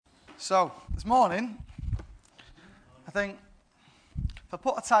So, this morning, I think, if I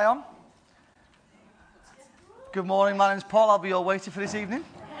put a tie on, good morning, my name's Paul, I'll be your waiter for this evening.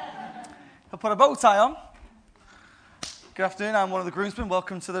 If I put a bow tie on, good afternoon, I'm one of the groomsmen,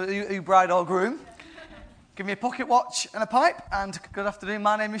 welcome to the bride or groom. Give me a pocket watch and a pipe, and good afternoon,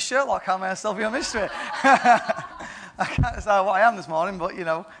 my name is Sherlock, how may I solve your mystery? I can't decide what I am this morning, but,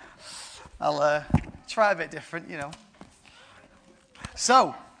 I'll try a bit different,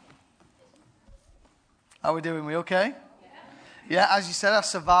 So, how are we doing? We okay? Yeah, as you said, I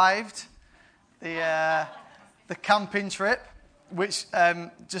survived the camping trip, which,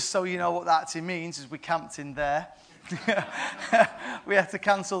 just so you know what that actually means, is we camped in there. We had to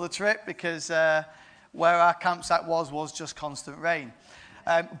cancel the trip because where our campsite was just constant rain.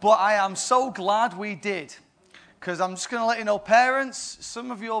 But I am so glad we did, because I'm just going to let you know, parents,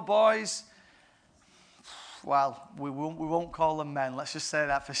 some of your boys, well, we won't call them men, let's just say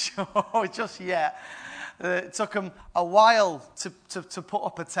that for sure, just yet. It took them a while to put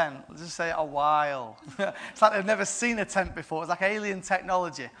up a tent. Let's just say a while. It's like they've never seen a tent before. It was like alien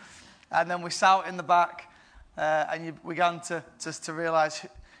technology. And then we sat out in the back, and you began to realise,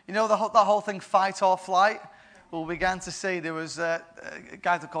 that whole thing, fight or flight? Well, we began to see there was a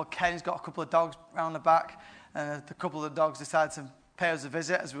guy called Ken. He's got a couple of dogs around the back, and a couple of the dogs decided to pay us a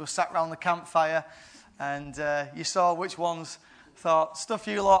visit as we were sat around the campfire. And you saw which ones thought, stuff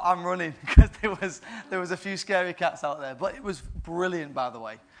you lot, I'm running, because there was a few scary cats out there. But it was brilliant, by the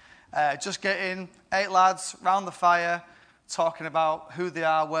way. Just getting 8 lads round the fire, talking about who they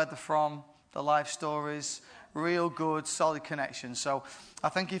are, where they're from, their life stories, real good, solid connection. So I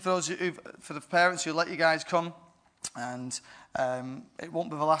thank you for the parents who let you guys come, and it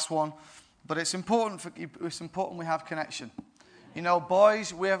won't be the last one. But it's important we have connection.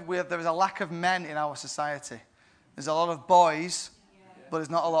 Boys, there is a lack of men in our society. There's a lot of boys, but there's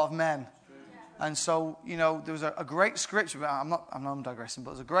not a lot of men. And so, there was a great scripture. I'm digressing,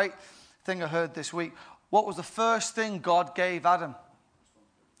 but there's a great thing I heard this week. What was the first thing God gave Adam?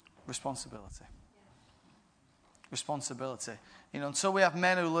 Responsibility. Responsibility. Until we have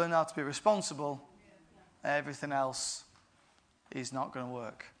men who learn how to be responsible, everything else is not going to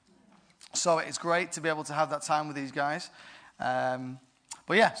work. So it's great to be able to have that time with these guys. But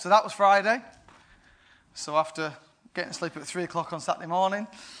yeah, so that was Friday. So after getting to sleep at 3 o'clock on Saturday morning,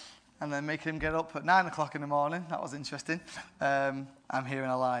 and then making him get up at 9 o'clock in the morning, that was interesting. I'm here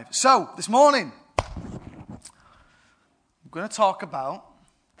and alive. So, this morning, I'm going to talk about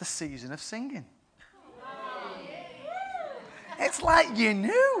the season of singing. It's like you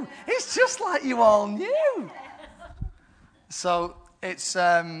knew. It's just like you all knew. So, it's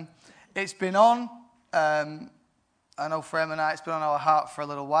been on, I know for Em and I, it's been on our heart for a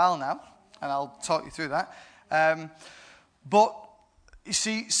little while now, and I'll talk you through that. But, you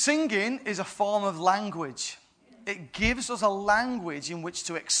see, singing is a form of language. It gives us a language in which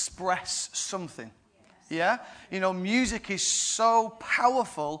to express something. Yeah? Music is so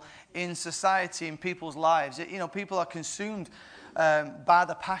powerful in society, in people's lives. People are consumed by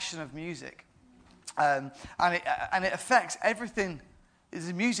the passion of music. And it affects everything.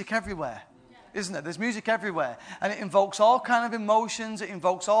 There's music everywhere. Isn't it? There's music everywhere. And it invokes all kind of emotions. It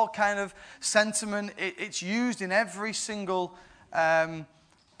invokes all kind of sentiment. It's used in every single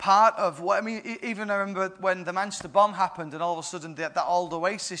part of what... even I remember when the Manchester bomb happened and all of a sudden that old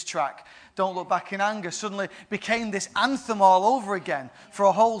Oasis track, Don't Look Back in Anger, suddenly became this anthem all over again for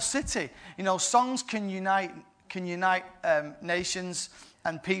a whole city. Songs can unite nations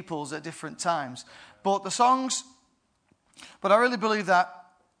and peoples at different times. But I really believe that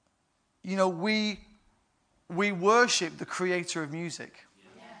we worship the creator of music.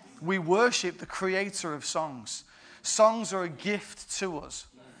 Yes. We worship the creator of songs. Songs are a gift to us.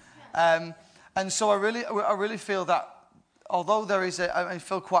 And so I really feel that although there is I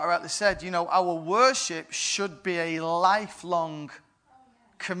feel quite rightly said, our worship should be a lifelong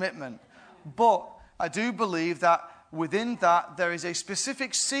commitment. But I do believe that within that there is a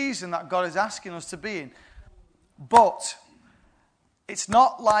specific season that God is asking us to be in. But it's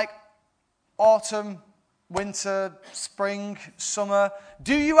not like autumn, winter, spring, summer.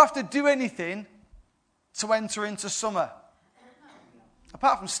 Do you have to do anything to enter into summer?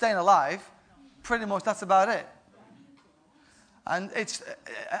 Apart from staying alive, pretty much that's about it. And it's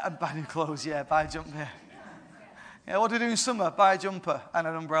buy new clothes, buy a jumper. Yeah, what do you do in summer? Buy a jumper and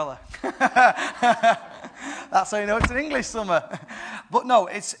an umbrella. That's how you know it's an English summer. But no,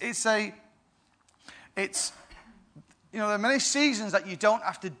 there are many seasons that you don't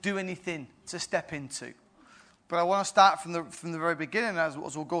have to do anything to step into. But I want to start from the very beginning as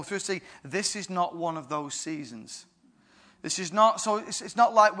we'll go through. See, this is not one of those seasons. This is not, so it's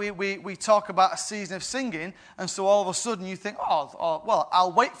not like we talk about a season of singing, and so all of a sudden you think, well,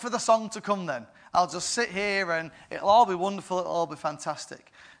 I'll wait for the song to come then. I'll just sit here and it'll all be wonderful, it'll all be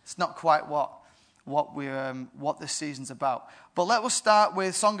fantastic. It's not quite what this season's about. But let us start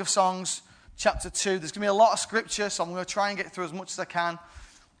with Song of Songs, chapter 2. There's going to be a lot of scripture, so I'm going to try and get through as much as I can.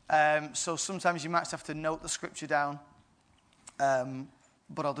 So sometimes you might have to note the scripture down,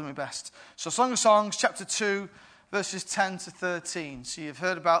 but I'll do my best. So Song of Songs, chapter 2, verses 10 to 13. So you've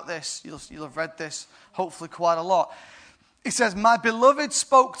heard about this, you'll have read this, hopefully quite a lot. It says, my beloved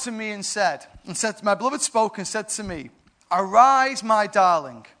spoke to me and said, my beloved spoke and said to me, arise, my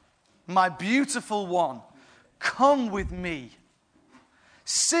darling, my beautiful one, come with me.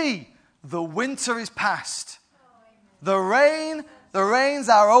 See, the winter is past. The rains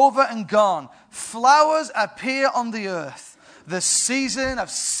are over and gone. Flowers appear on the earth. The season of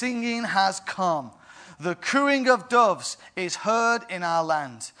singing has come. The cooing of doves is heard in our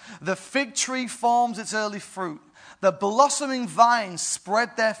land. The fig tree forms its early fruit. The blossoming vines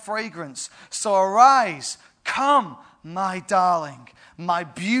spread their fragrance. So arise, come, my darling, my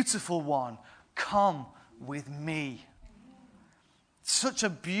beautiful one, come with me. Such a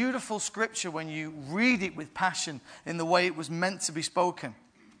beautiful scripture when you read it with passion in the way it was meant to be spoken.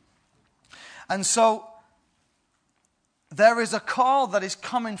 And so there is a call that is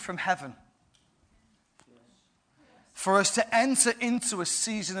coming from heaven for us to enter into a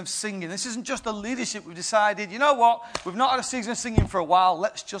season of singing. This isn't just a leadership we've decided, you know what, we've not had a season of singing for a while,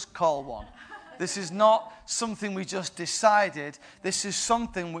 let's just call one. This is not something we just decided. This is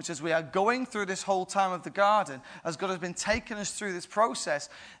something which, as we are going through this whole time of the garden, as God has been taking us through this process,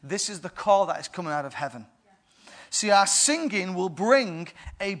 this is the call that is coming out of heaven. See, our singing will bring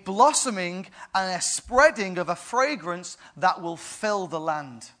a blossoming and a spreading of a fragrance that will fill the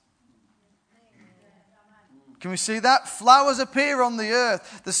land. Can we see that? Flowers appear on the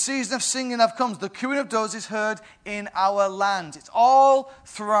earth. The season of singing have come. The cooing of doves is heard in our land. It's all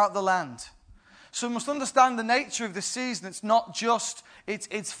throughout the land. So we must understand the nature of the season. It's not just,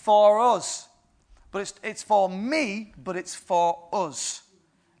 it's for us. But it's for me, but it's for us.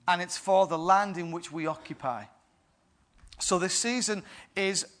 And it's for the land in which we occupy. So this season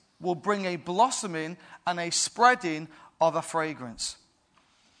will bring a blossoming and a spreading of a fragrance.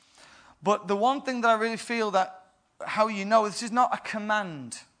 But the one thing that I really feel that, how you know, this is not a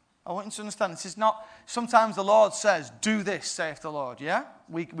command. I want you to understand, this is not, sometimes the Lord says, do this, saith the Lord, yeah?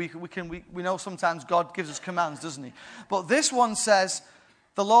 We know sometimes God gives us commands, doesn't he? But this one says,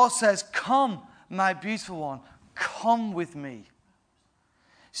 the Lord says, come, my beautiful one, come with me.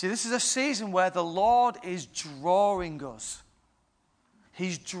 See, this is a season where the Lord is drawing us.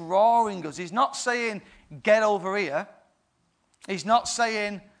 He's drawing us. He's not saying, get over here. He's not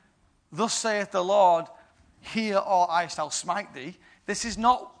saying, thus saith the Lord, hear or I shall smite thee. This is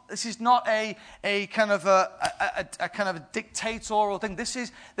not a kind of a dictatorial thing. This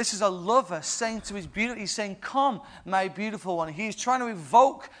is a lover saying to his beautiful, he's saying, come, my beautiful one. He's trying to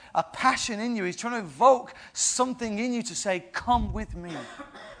evoke a passion in you. He's trying to evoke something in you to say, come with me.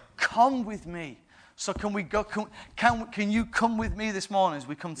 Come with me. So can we go? Can you come with me this morning as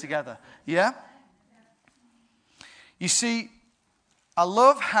we come together? Yeah? You see, I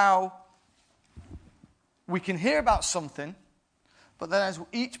love how we can hear about something, but then as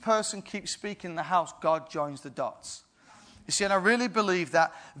each person keeps speaking in the house, God joins the dots. You see, and I really believe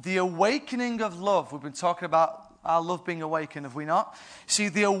that the awakening of love, we've been talking about our love being awakened, have we not? See,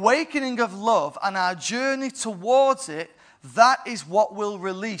 the awakening of love and our journey towards it, that is what will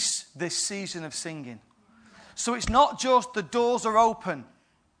release this season of singing. So it's not just the doors are open.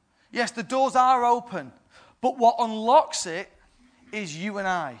 Yes, the doors are open, but what unlocks it is you and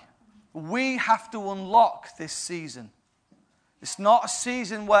I. We have to unlock this season. It's not a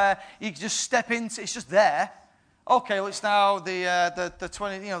season where you just step into, it's just there. Okay, well it's now the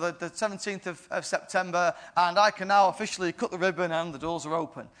 17th of September, and I can now officially cut the ribbon and the doors are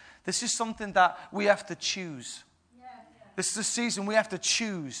open. This is something that we have to choose. This is a season we have to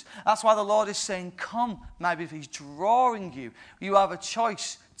choose. That's why the Lord is saying, come, my beautiful. He's drawing you. You have a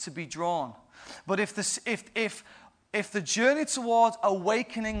choice to be drawn. But if the journey towards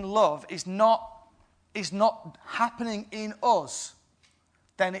awakening love is not happening in us,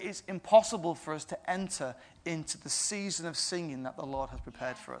 then it is impossible for us to enter into the season of singing that the Lord has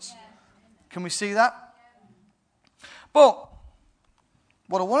prepared for us. Can we see that? But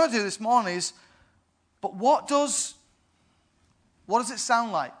what I want to do this morning is, but what does it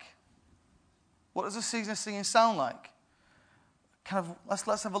sound like? What does a season of singing sound like?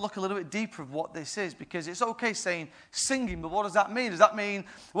 let's have a look a little bit deeper of what this is, because it's okay saying singing, but what does that mean? Does that mean,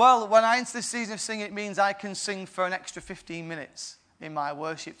 well, when I enter this season of singing, it means I can sing for an extra 15 minutes in my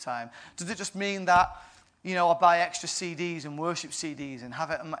worship time? Does it just mean that, I buy extra CDs and worship CDs and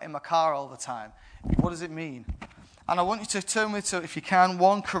have it in my car all the time? What does it mean? And I want you to turn with me to, if you can,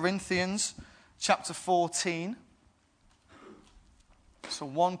 1 Corinthians chapter 14. So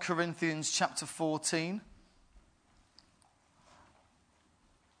 1 Corinthians chapter 14.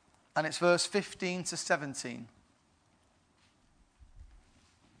 And it's verse 15 to 17.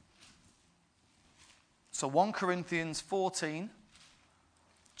 So 1 Corinthians 14,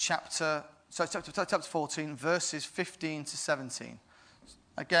 chapter 14, verses 15 to 17.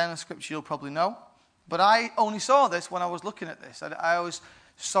 Again, a scripture you'll probably know. But I only saw this when I was looking at this. I always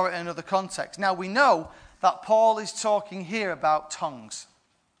saw it in another context. Now, we know that Paul is talking here about tongues.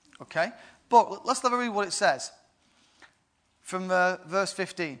 Okay? But let's have a read what it says from verse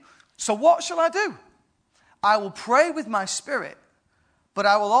 15. So what shall I do? I will pray with my spirit, but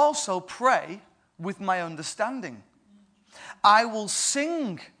I will also pray with my understanding. I will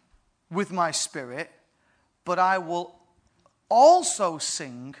sing with my spirit, but I will also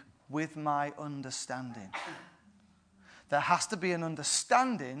sing with my understanding. There has to be an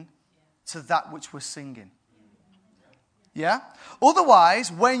understanding to that which we're singing. Yeah?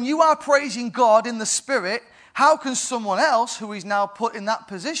 Otherwise, when you are praising God in the spirit, how can someone else who is now put in that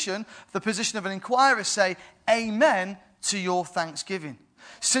position, the position of an inquirer, say amen to your thanksgiving?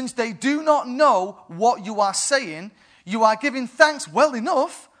 Since they do not know what you are saying, you are giving thanks well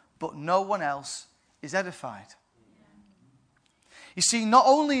enough, but no one else is edified. You see, not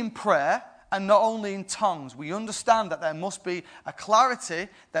only in prayer and not only in tongues, we understand that there must be a clarity,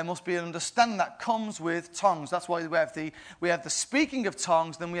 there must be an understanding that comes with tongues. That's why we have the speaking of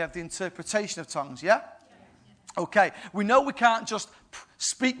tongues, then we have the interpretation of tongues, yeah? Okay, we know we can't just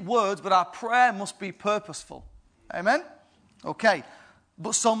speak words, but our prayer must be purposeful. Amen? Okay,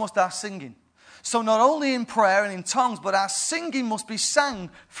 but so must our singing. So not only in prayer and in tongues, but our singing must be sang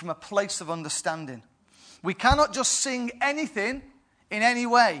from a place of understanding. We cannot just sing anything in any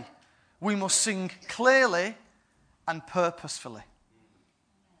way. We must sing clearly and purposefully.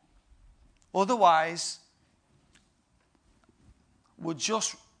 Otherwise, we're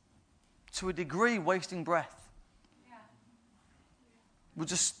just, to a degree, wasting breath. We're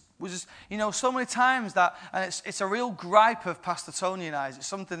just, so many times that, and it's a real gripe of Pastor Tony and I. It's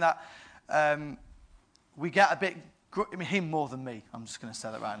something that we get a bit. Him more than me. I'm just going to say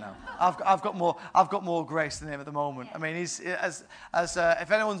that right now. I've got more grace than him at the moment. I mean, he's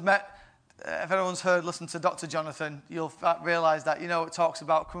if anyone's listened to Dr. Jonathan, you'll realise that it talks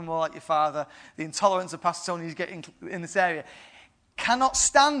about coming more like your father. The intolerance of Pastor Tony is getting in this area. Cannot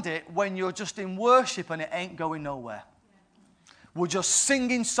stand it when you're just in worship and it ain't going nowhere. We're just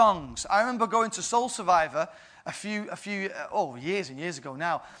singing songs. I remember going to Soul Survivor a few years and years ago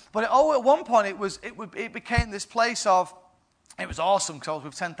now. But at one point it became this place of, it was awesome because I was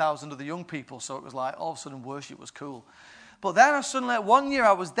with 10,000 other young people, so it was like all of a sudden worship was cool. But then suddenly one year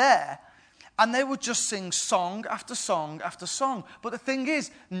I was there and they would just sing song after song after song. But the thing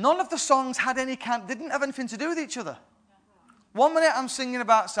is, none of the songs didn't have anything to do with each other. 1 minute I'm singing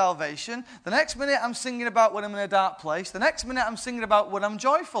about salvation. The next minute I'm singing about when I'm in a dark place. The next minute I'm singing about when I'm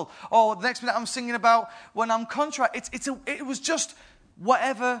joyful. Or the next minute I'm singing about when I'm contrite. It was just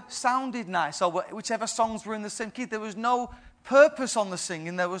whatever sounded nice or whichever songs were in the same key. There was no purpose on the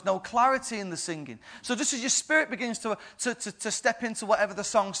singing. There was no clarity in the singing. So just as your spirit begins to step into whatever the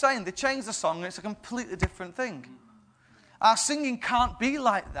song's saying, they change the song and it's a completely different thing. Our singing can't be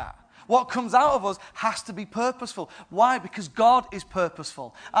like that. What comes out of us has to be purposeful. Why? Because God is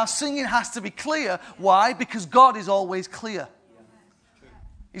purposeful. Our singing has to be clear. Why? Because God is always clear.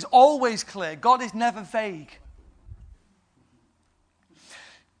 He's always clear. God is never vague.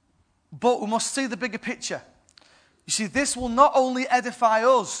 But we must see the bigger picture. You see, this will not only edify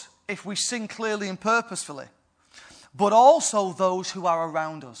us if we sing clearly and purposefully, but also those who are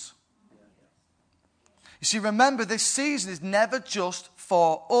around us. You see, remember, this season is never just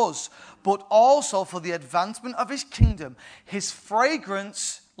for us, but also for the advancement of his kingdom. His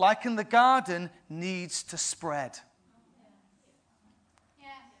fragrance, like in the garden, needs to spread.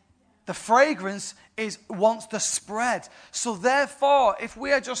 The fragrance wants to spread. So therefore, if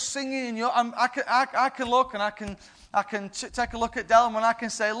we are just singing, I can look and I can take a look at Delma and I can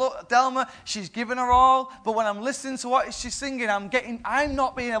say, look, Delma, she's given her all, but when I'm listening to what she's singing, I'm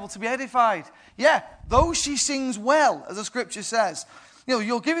not being able to be edified. Yeah, though she sings well, as the scripture says,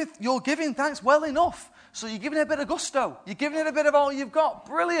 you're giving thanks well enough. So you're giving it a bit of gusto. You're giving it a bit of all you've got.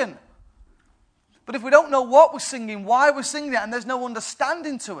 Brilliant. But if we don't know what we're singing, why we're singing it, and there's no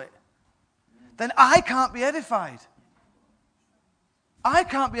understanding to it, then I can't be edified. I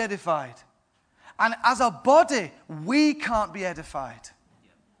can't be edified. And as a body, we can't be edified.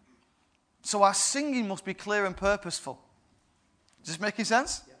 So our singing must be clear and purposeful. Is this making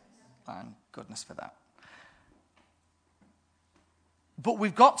sense? Thank goodness for that. But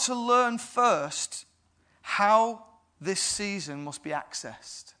we've got to learn first how this season must be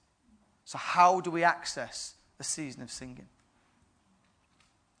accessed. So how do we access the season of singing?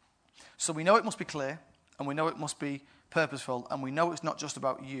 So we know it must be clear, and we know it must be purposeful, and we know it's not just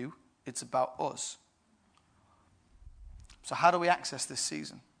about you, it's about us. So how do we access this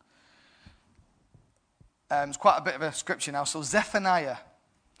season? It's quite a bit of a scripture now. So Zephaniah.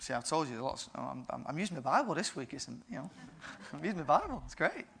 See, I've told you lots. I'm using my Bible this week. I'm using my Bible. It's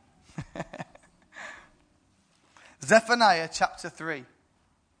great. Zephaniah chapter 3.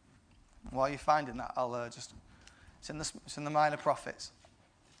 While you're finding that, I'll just... It's in the Minor Prophets.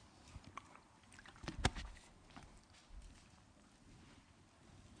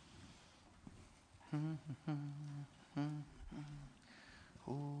 Holy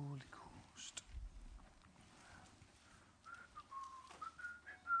Ghost.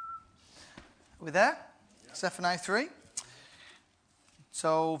 Are we there? Yeah. Zephaniah 3.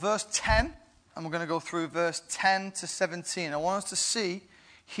 So verse 10, and we're going to go through verse 10 to 17. I want us to see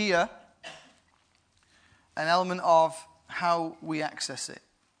here an element of how we access it.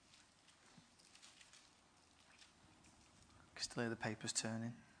 I can still hear the papers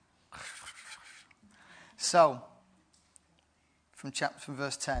turning. So, from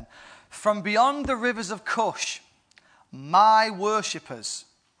verse 10. From beyond the rivers of Cush, my worshippers,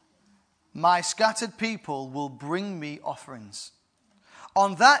 my scattered people will bring me offerings.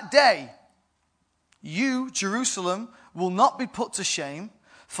 On that day, you, Jerusalem, will not be put to shame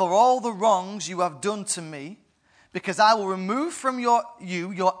for all the wrongs you have done to me, because I will remove from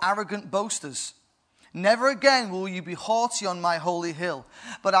you your arrogant boasters. Never again will you be haughty on my holy hill,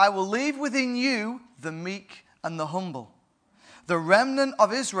 but I will leave within you the meek and the humble. The remnant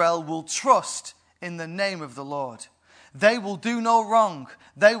of Israel will trust in the name of the Lord. They will do no wrong.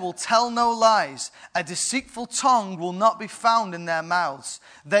 They will tell no lies. A deceitful tongue will not be found in their mouths.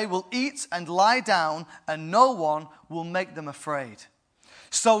 They will eat and lie down, and no one will make them afraid.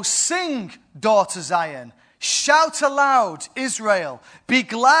 So sing, daughter Zion. Shout aloud, Israel. Be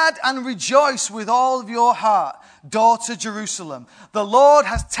glad and rejoice with all of your heart, daughter Jerusalem. The Lord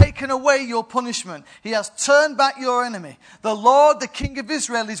has taken away your punishment. He has turned back your enemy. The Lord, the King of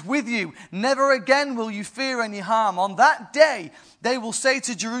Israel, is with you. Never again will you fear any harm. On that day, they will say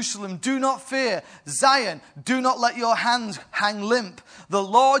to Jerusalem, do not fear. Zion, do not let your hands hang limp. The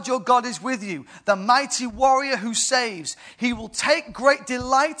Lord your God is with you, the mighty warrior who saves. He will take great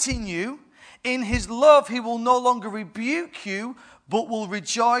delight in you. In his love, he will no longer rebuke you, but will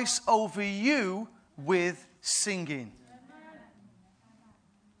rejoice over you with singing.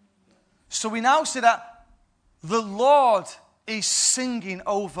 So we now see that the Lord is singing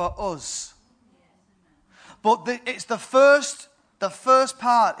over us. But it's the first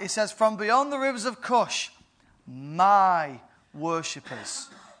part. It says, from beyond the rivers of Cush, my worshippers.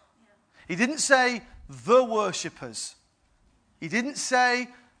 He didn't say the worshippers. He didn't say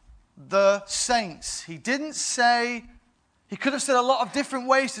the saints. He didn't say, he could have said a lot of different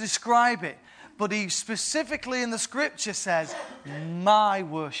ways to describe it, but he specifically in the scripture says, my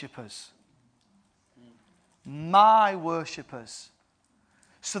worshippers. My worshippers.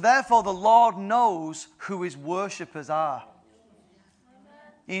 So therefore the Lord knows who his worshippers are.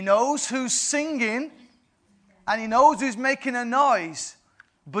 He knows who's singing and he knows who's making a noise,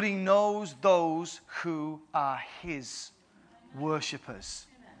 but he knows those who are his worshippers.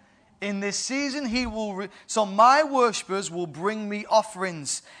 In this season, so my worshippers will bring me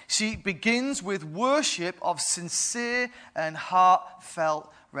offerings. See, it begins with worship of sincere and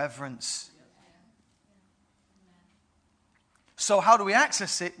heartfelt reverence. So how do we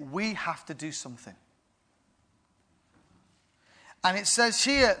access it? We have to do something. And it says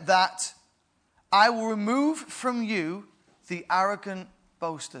here that I will remove from you the arrogant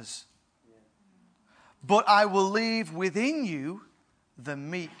boasters, but I will leave within you the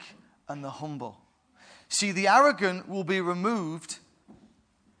meek and the humble. See, the arrogant will be removed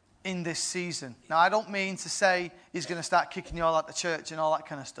in this season. Now, I don't mean to say he's going to start kicking you all out the church and all that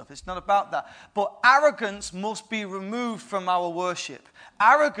kind of stuff. It's not about that. But arrogance must be removed from our worship.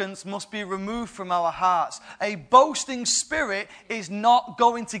 Arrogance must be removed from our hearts. A boasting spirit is not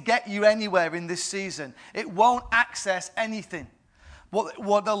going to get you anywhere in this season. It won't access anything.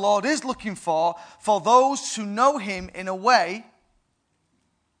 What the Lord is looking for those who know him in a way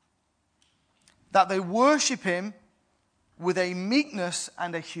that they worship him with a meekness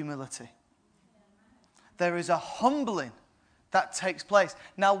and a humility. There is a humbling that takes place.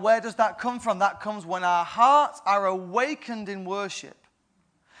 Now, where does that come from? That comes when our hearts are awakened in worship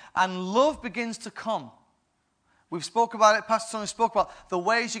and love begins to come. We've spoke about it, Pastor Tony spoke about the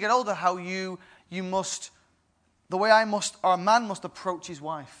ways you get older, how you must, the way a man must approach his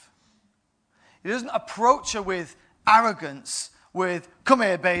wife. He doesn't approach her with arrogance, with, come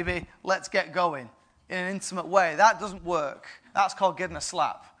here, baby, let's get going, in an intimate way. That doesn't work. That's called getting a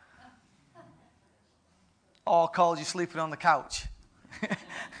slap. Or called you sleeping on the couch.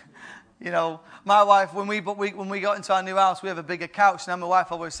 You know, my wife, when we got into our new house, we have a bigger couch. Now my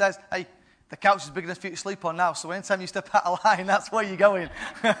wife always says, hey, the couch is big enough for you to sleep on now, so anytime you step out of line, that's where you're going.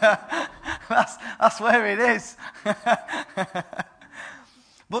 that's where it is.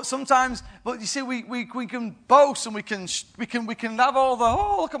 But sometimes, you see, we can boast and we can have all the,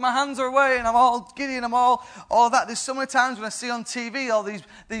 oh, look at my hands are away and I'm all giddy and I'm all that. There's so many times when I see on TV all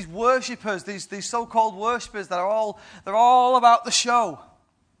these worshippers, these so-called worshippers that they're all about the show.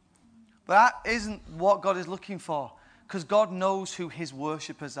 But that isn't what God is looking for, because God knows who his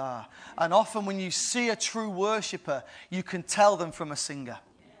worshippers are. And often when you see a true worshipper, you can tell them from a singer.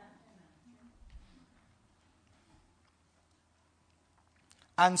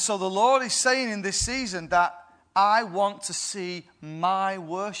 And so the Lord is saying in this season that I want to see my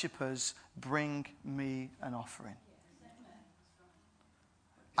worshippers bring me an offering.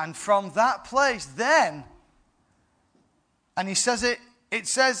 And from that place then, and he says it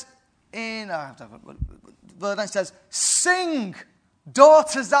says in, verse 9 says, sing,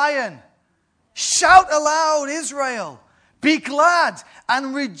 daughter Zion, shout aloud, Israel, be glad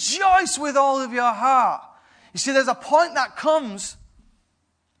and rejoice with all of your heart. You see, there's a point that comes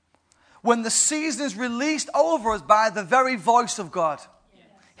when the season is released over us by the very voice of God.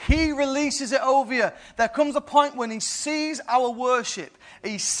 He releases it over you. There comes a point when he sees our worship.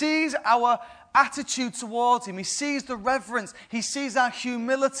 He sees our attitude towards him. He sees the reverence. He sees our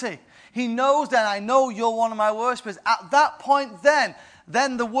humility. He knows then, I know you're one of my worshipers. At that point then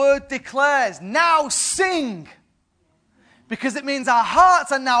the word declares, now sing. Because it means our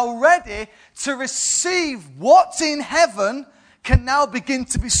hearts are now ready to receive what's in heaven can now begin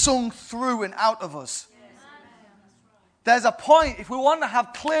to be sung through and out of us. There's a point, if we want to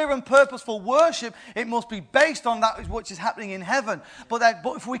have clear and purposeful worship, it must be based on that which is happening in heaven. But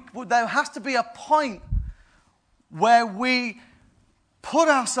there has to be a point where we put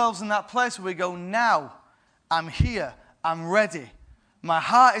ourselves in that place where we go, now, I'm here, I'm ready. My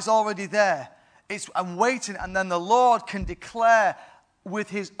heart is already there. I'm waiting, and then the Lord can declare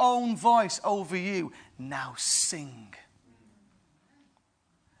with his own voice over you, now sing.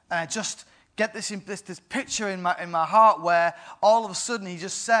 And I just get this picture in my heart where all of a sudden he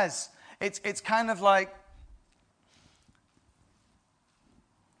just says, it's kind of like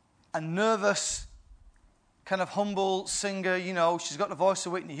a nervous, kind of humble singer. You know, she's got the voice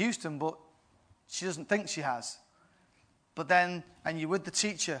of Whitney Houston, but she doesn't think she has. But then, and you're with the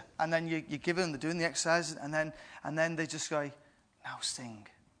teacher, and then you give them, they're doing the exercises, and then they just go, now sing.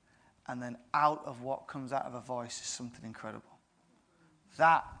 And then out of what comes out of a voice is something incredible.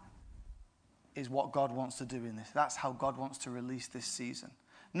 That is what God wants to do in this. That's how God wants to release this season.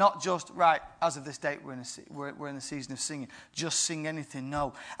 Not just, right, as of this date, we're in the season of singing. Just sing anything.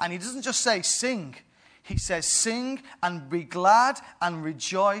 No. And he doesn't just say sing. He says sing and be glad and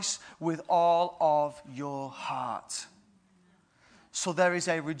rejoice with all of your heart. So there is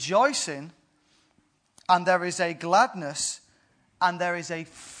a rejoicing and there is a gladness and there is a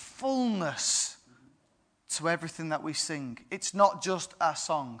fullness to everything that we sing. It's not just a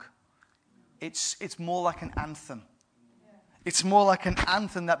song. It's more like an anthem. It's more like an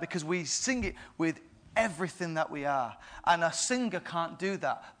anthem that because we sing it with everything that we are. And a singer can't do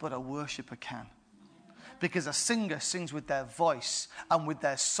that, but a worshiper can. Because a singer sings with their voice and with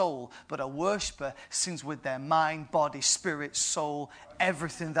their soul, but a worshiper sings with their mind, body, spirit, soul,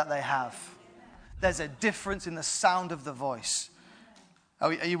 everything that they have. There's a difference in the sound of the voice.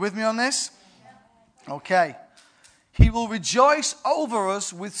 Are you with me on this? Okay. He will rejoice over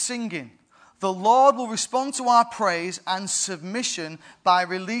us with singing. The Lord will respond to our praise and submission by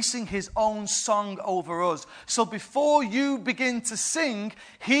releasing his own song over us. So before you begin to sing,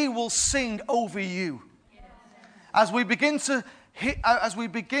 he will sing over you. As we begin to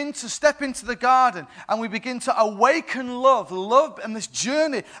step into the garden and we begin to awaken love and this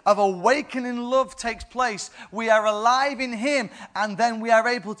journey of awakening love takes place, we are alive in him, and then we are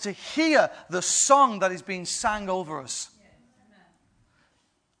able to hear the song that is being sang over us.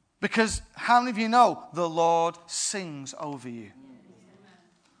 Because how many of you know the Lord sings over you?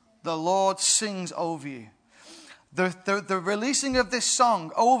 the Lord sings over you. The releasing of this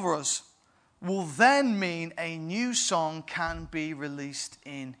song over us will then mean a new song can be released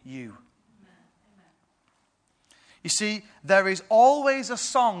in you. You see, there is always a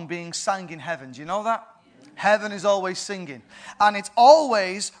song being sang in heaven. Do you know that? Heaven is always singing. And it's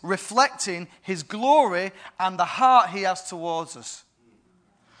always reflecting his glory and the heart he has towards us.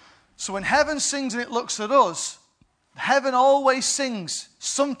 So when heaven sings and it looks at us, heaven always sings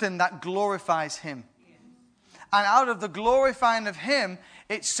something that glorifies him. And out of the glorifying of him,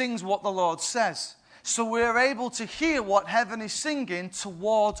 it sings what the Lord says. So we're able to hear what heaven is singing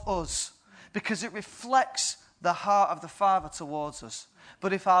towards us, because it reflects the heart of the Father towards us.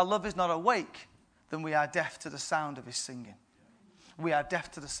 But if our love is not awake, then we are deaf to the sound of his singing. We are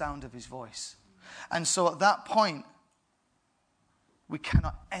deaf to the sound of his voice. And so at that point, we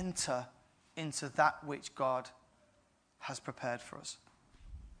cannot enter into that which God has prepared for us.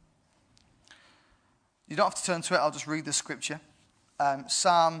 You don't have to turn to it. I'll just read the scripture.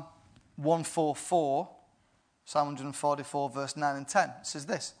 Psalm 144, Psalm 144, verse 9 and 10. It says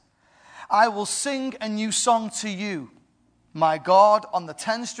this: I will sing a new song to you, my God, on the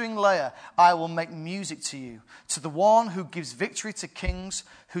 10-string lyre. I will make music to you, to the one who gives victory to kings,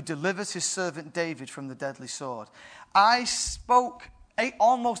 who delivers his servant David from the deadly sword. I spoke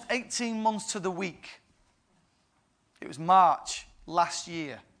almost 18 months to the week. It was March last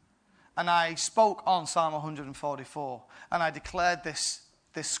year. And I spoke on Psalm 144. And I declared this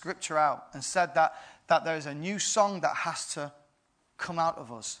scripture out and said that there is a new song that has to come out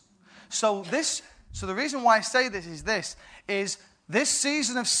of us. So the reason why I say this is this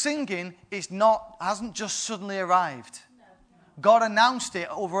season of singing hasn't just suddenly arrived. God announced it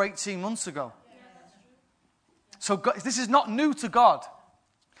over 18 months ago. So this is not new to God.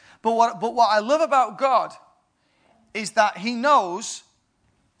 But what I love about God is that he knows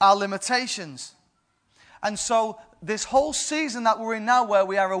our limitations. And so this whole season that we're in now, where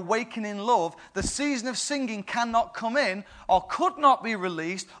we are awakening love, the season of singing cannot come in or could not be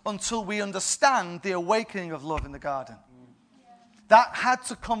released until we understand the awakening of love in the garden. That had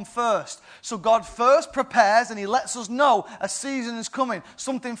to come first. So God first prepares and he lets us know a season is coming.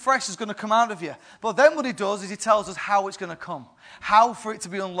 Something fresh is going to come out of you. But then what he does is he tells us how it's going to come. How for it to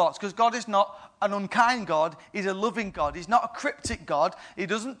be unlocked. Because God is not an unkind God. He's a loving God. He's not a cryptic God. He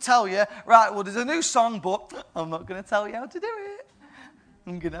doesn't tell you, right, well, there's a new song, but I'm not going to tell you how to do it.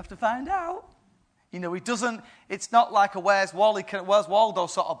 I'm going to have to find out. You know, he doesn't, it's not like a Where's Waldo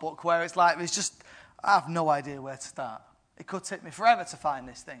sort of book where it's like, I have no idea where to start. It could take me forever to find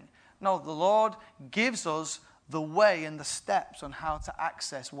this thing. No, the Lord gives us the way and the steps on how to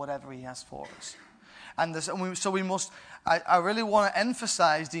access whatever he has for us. So we must, I really want to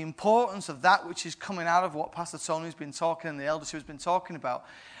emphasize the importance of that which is coming out of what Pastor Tony's been talking and the elders who's been talking about.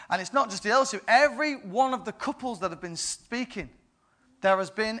 And it's not just the elders, every one of the couples that have been speaking, there has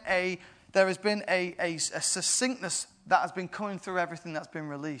been a succinctness that has been coming through everything that's been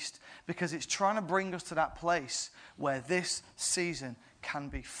released, because it's trying to bring us to that place where this season can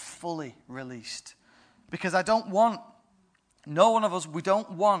be fully released. Because no one of us, we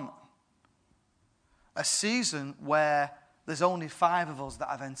don't want a season where there's only 5 of us that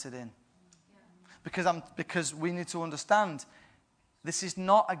have entered in. Because we need to understand, this is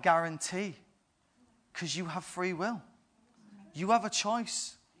not a guarantee, because you have free will. You have a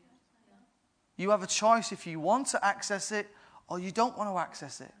choice. You have a choice if you want to access it or you don't want to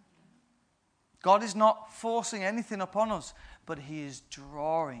access it. God is not forcing anything upon us, but he is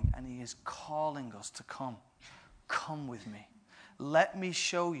drawing and he is calling us to come. Come with me. Let me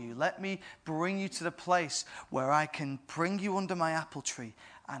show you. Let me bring you to the place where I can bring you under my apple tree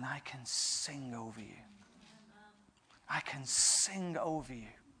and I can sing over you. I can sing over you.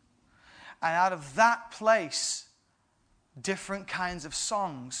 And out of that place, different kinds of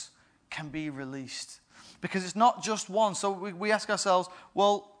songs can be released. Because it's not just one. So we ask ourselves,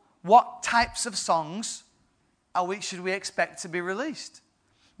 well, what types of songs should we expect to be released?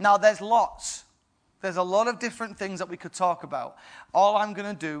 Now, there's lots. There's a lot of different things that we could talk about. All I'm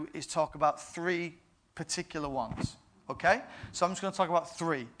going to do is talk about 3 particular ones. Okay? So I'm just going to talk about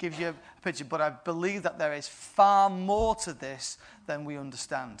 3. Give you a picture. But I believe that there is far more to this than we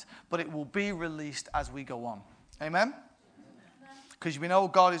understand. But it will be released as we go on. Amen? Because we know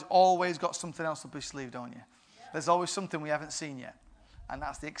God has always got something else up his sleeve, don't you? There's always something we haven't seen yet. And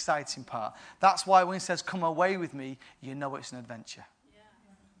that's the exciting part. That's why when he says, come away with me, you know it's an adventure.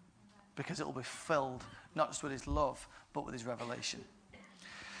 Because it will be filled, not just with his love, but with his revelation.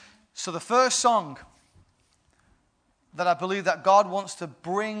 So the first song that I believe that God wants to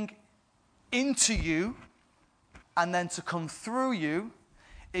bring into you and then to come through you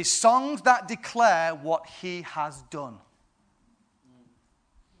is songs that declare what he has done.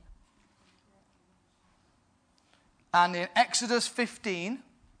 And in Exodus 15,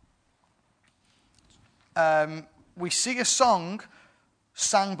 we see a song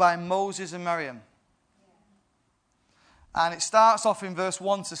sang by Moses and Miriam. And it starts off in verse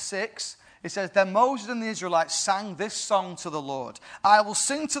 1 to 6. It says, Then Moses and the Israelites sang this song to the Lord. I will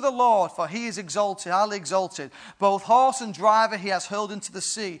sing to the Lord, for he is exalted, highly exalted. Both horse and driver he has hurled into the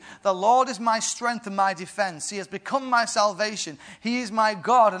sea. The Lord is my strength and my defense. He has become my salvation. He is my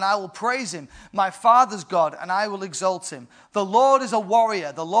God, and I will praise him. My father's God, and I will exalt him. The Lord is a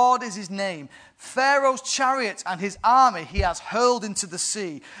warrior. The Lord is his name. Pharaoh's chariots and his army he has hurled into the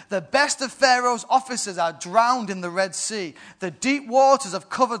sea. The best of Pharaoh's officers are drowned in the Red Sea. The deep waters have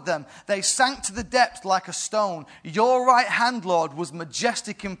covered them. They sank to the depths like a stone. Your right hand, Lord, was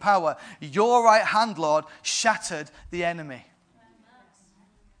majestic in power. Your right hand, Lord, shattered the enemy.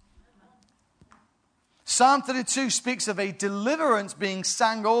 Psalm 32 speaks of a deliverance being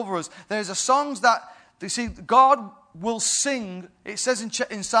sang over us. There's a songs that, you see, God will sing. It says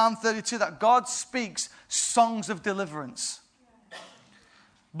in Psalm 32 that God speaks songs of deliverance.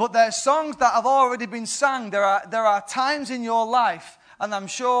 But there's songs that have already been sung. There are times in your life, and I'm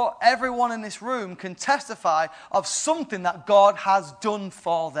sure everyone in this room can testify of something that God has done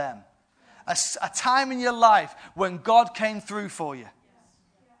for them. A time in your life when God came through for you.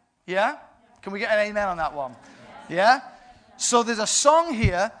 Yeah? Can we get an amen on that one? Yeah? So there's a song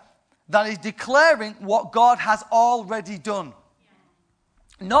here that is declaring what God has already done.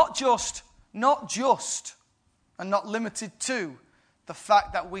 Not just, and not limited to the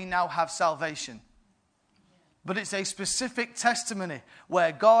fact that we now have salvation. But it's a specific testimony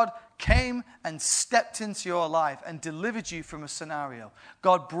where God came and stepped into your life and delivered you from a scenario.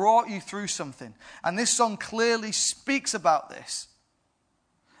 God brought you through something. And this song clearly speaks about this.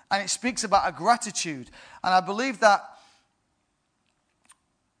 And it speaks about a gratitude. And I believe that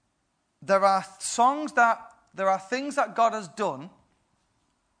there are things that God has done,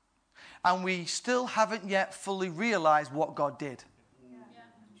 and we still haven't yet fully realized what God did.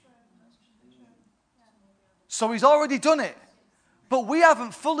 So he's already done it, but we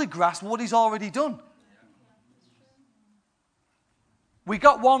haven't fully grasped what he's already done. We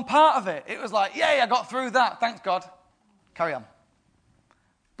got one part of it. It was like, yay, I got through that. Thanks, God. Carry on.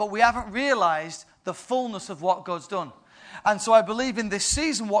 But we haven't realized the fullness of what God's done. And so I believe in this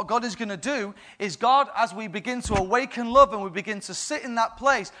season what God is going to do is God, as we begin to awaken love and we begin to sit in that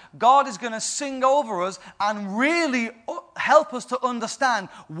place, God is going to sing over us and really help us to understand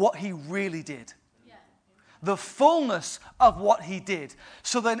what he really did. Yeah. The fullness of what he did.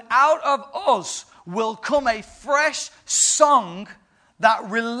 So then out of us will come a fresh song that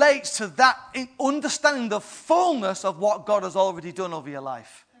relates to that, in understanding the fullness of what God has already done over your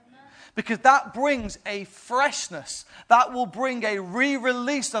life. Because that brings a freshness. That will bring a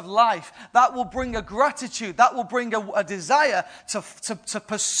re-release of life. That will bring a gratitude. That will bring a desire to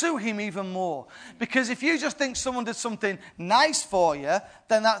pursue him even more. Because if you just think someone did something nice for you,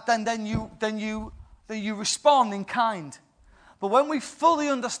 then you respond in kind. But when we fully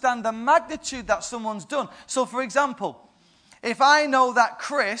understand the magnitude that someone's done. So for example, if I know that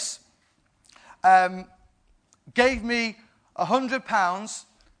Chris gave me £100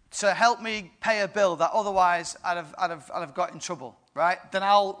 to help me pay a bill that otherwise I'd have got in trouble, right? Then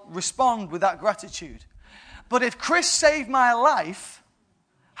I'll respond with that gratitude. But if Chris saved my life,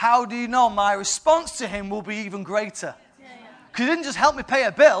 how do you know my response to him will be even greater? Because he didn't just help me pay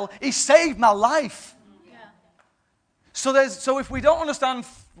a bill, he saved my life. Yeah. So if we don't understand,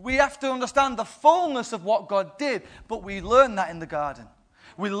 we have to understand the fullness of what God did, but we learn that in the garden.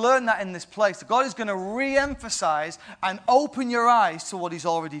 We learn that in this place. God is going to re-emphasize and open your eyes to what he's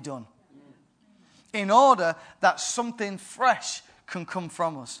already done. In order that something fresh can come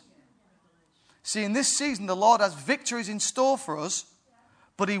from us. See, in this season, the Lord has victories in store for us,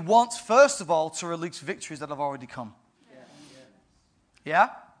 but he wants, first of all, to release victories that have already come. Yeah?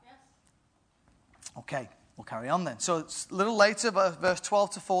 Okay, we'll carry on then. So it's a little later, but verse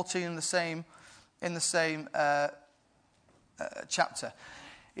 12 to 14 in the same chapter.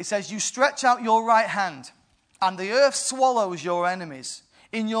 It says, you stretch out your right hand, and the earth swallows your enemies.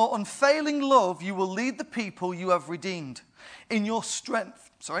 In your unfailing love, you will lead the people you have redeemed. In your strength,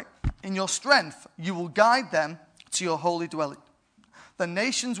 you will guide them to your holy dwelling. The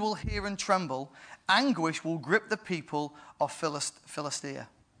nations will hear and tremble. Anguish will grip the people of Philistia.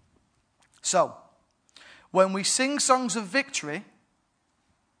 So, when we sing songs of victory,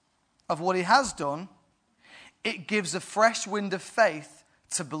 of what he has done, it gives a fresh wind of faith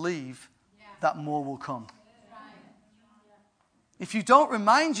to believe that more will come. if you don't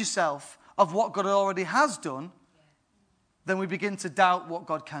remind yourself of what God already has done, then we begin to doubt what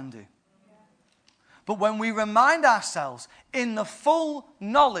God can do. But when we remind ourselves in the full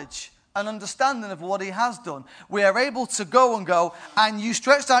knowledge and understanding of what he has done, we are able to go, and you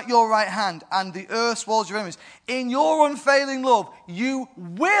stretched out your right hand, and the earth swallows your enemies. In your unfailing love, you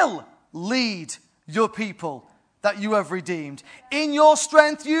will lead your people that you have redeemed. In your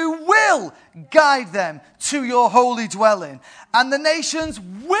strength, you will guide them to your holy dwelling. And the nations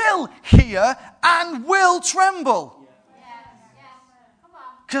will hear and will tremble.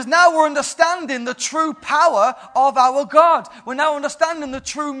 Because now we're understanding the true power of our God. We're now understanding the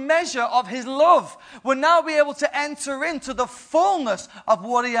true measure of his love. We're now be able to enter into the fullness of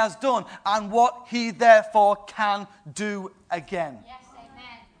what he has done and what he therefore can do again. Yes,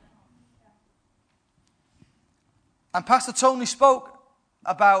 amen. And Pastor Tony spoke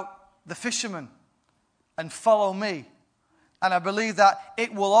about the fisherman and follow me. And I believe that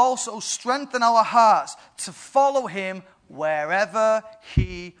it will also strengthen our hearts to follow him wherever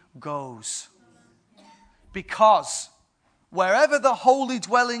he goes. Because wherever the holy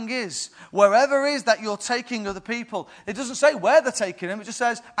dwelling is, wherever it is that you're taking other people, it doesn't say where they're taking them, it just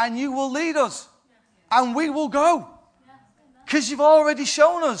says, and you will lead us, and we will go. Because you've already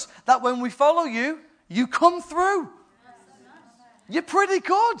shown us that when we follow you, you come through. You're pretty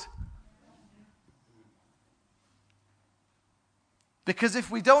good. Because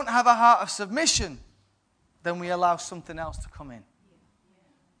if we don't have a heart of submission, then we allow something else to come in.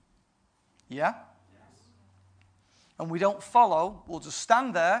 Yeah? And we don't follow, we'll just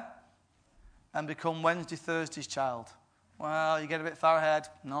stand there and become Wednesday, Thursday's child. Well, you get a bit far ahead,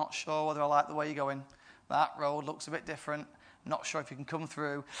 not sure whether I like the way you're going. That road looks a bit different, not sure if you can come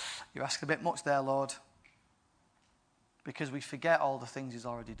through. You're asking a bit much there, Lord. Because we forget all the things he's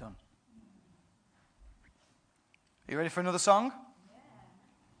already done. Are you ready for another song?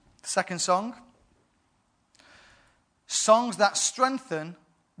 The second song. Songs that strengthen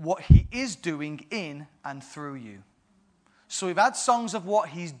what he is doing in and through you. So we've had songs of what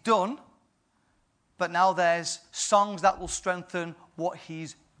he's done, but now there's songs that will strengthen what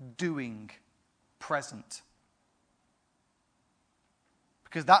he's doing present.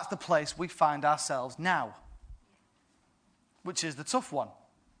 Because that's the place we find ourselves now, which is the tough one.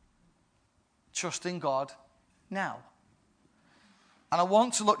 Trusting God now. And I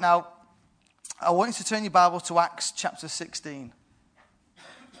want to look now. I want you to turn your Bible to Acts chapter 16.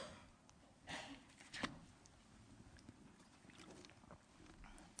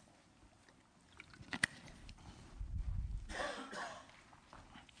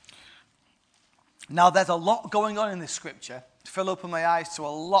 Now, there's a lot going on in this scripture. Phil opened my eyes to a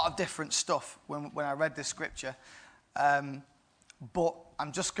lot of different stuff when I read this scripture. But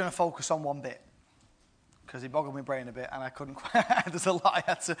I'm just going to focus on one bit. Because it boggled my brain a bit, and I couldn't quite. There's a lot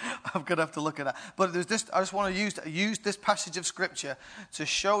I'm going to have to look at that. But there's this. I just want to use this passage of scripture to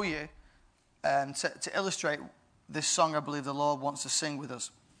show you, to illustrate this song. I believe the Lord wants to sing with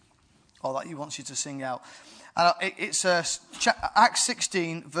us, or that He wants you to sing out. And it's Acts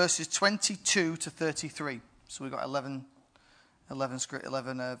 16 verses 22 to 33. So we've got 11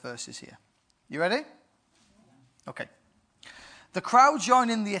 verses here. You ready? Okay. The crowd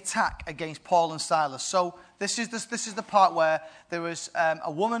joined in the attack against Paul and Silas. So this is the part where there was a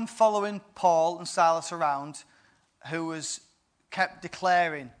woman following Paul and Silas around who kept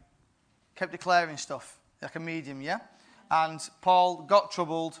declaring stuff like a medium, yeah? And Paul got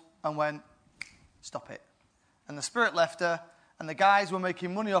troubled and went, stop it. And the spirit left her, and the guys were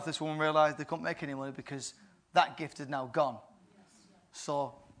making money off this woman realized they couldn't make any money because that gift had now gone.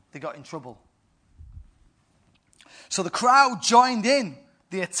 So they got in trouble. So the crowd joined in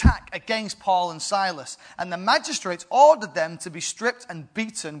the attack against Paul and Silas, and the magistrates ordered them to be stripped and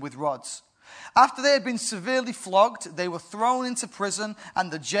beaten with rods. After they had been severely flogged, they were thrown into prison,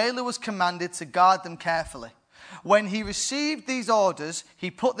 and the jailer was commanded to guard them carefully. When he received these orders,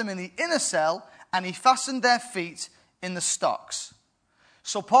 he put them in the inner cell, and he fastened their feet in the stocks.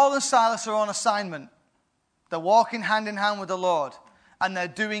 So Paul and Silas are on assignment. They're walking hand in hand with the Lord, and they're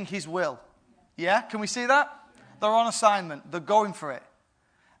doing his will. Yeah? Can we see that? They're on assignment. They're going for it.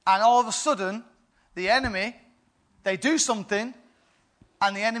 And all of a sudden, the enemy, they do something,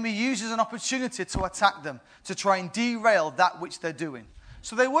 and the enemy uses an opportunity to attack them, to try and derail that which they're doing.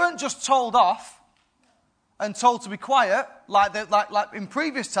 So they weren't just told off and told to be quiet, like in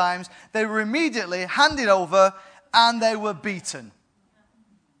previous times. They were immediately handed over, and they were beaten.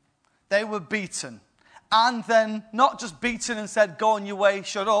 They were beaten. And then not just beaten and said, go on your way,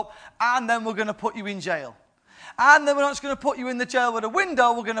 shut up, and then we're going to put you in jail. And then we're not just going to put you in the jail with a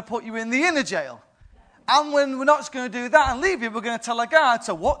window, we're going to put you in the inner jail. And when we're not just going to do that and leave you, we're going to tell a guard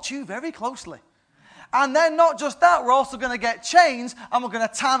to watch you very closely. And then not just that, we're also going to get chains and we're going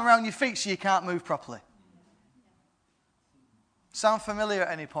to tie them around your feet so you can't move properly. Sound familiar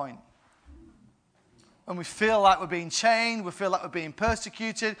at any point? When we feel like we're being chained, we feel like we're being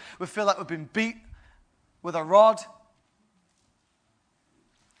persecuted, we feel like we've been beat with a rod.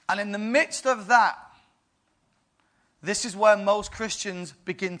 And in the midst of that, this is where most Christians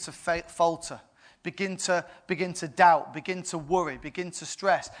begin to falter, begin to doubt, begin to worry, begin to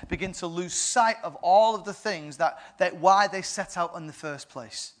stress, begin to lose sight of all of the things that why they set out in the first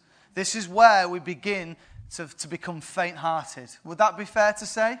place. This is where we begin to become faint-hearted. Would that be fair to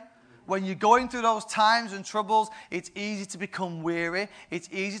say? When you're going through those times and troubles, it's easy to become weary, it's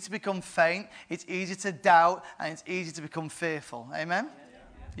easy to become faint, it's easy to doubt, and it's easy to become fearful. Amen?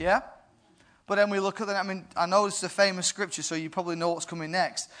 Yeah? But then we look at that, I know this is a famous scripture, so you probably know what's coming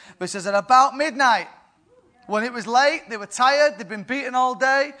next. But it says at about midnight, when it was late, they were tired, they'd been beaten all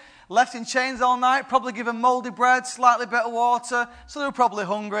day, left in chains all night, probably given moldy bread, slightly better water, so they were probably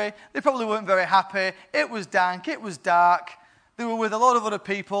hungry, they probably weren't very happy, it was dank, it was dark, they were with a lot of other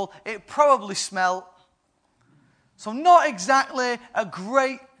people, it probably smelled. So not exactly a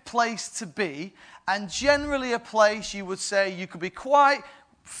great place to be, and generally a place you would say you could be quite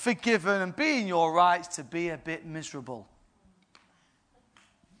forgiven and be in your rights to be a bit miserable.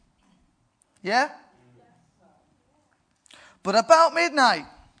 Yeah? But about midnight,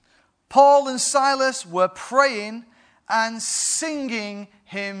 Paul and Silas were praying and singing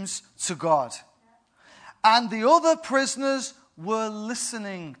hymns to God. And the other prisoners were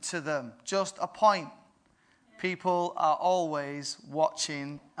listening to them. Just a point. People are always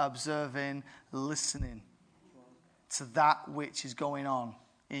watching, observing, listening to that which is going on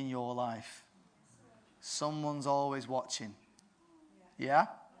in your life. Someone's always watching. Yeah?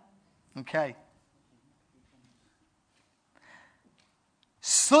 Okay.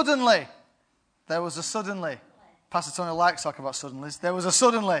 Suddenly, there was a suddenly. Pastor Tony likes talking about suddenlies. There was a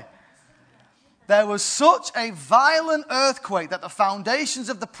suddenly. There was such a violent earthquake that the foundations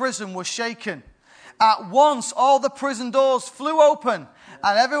of the prison were shaken. At once, all the prison doors flew open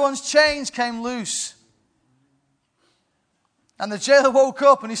and everyone's chains came loose. And the jailer woke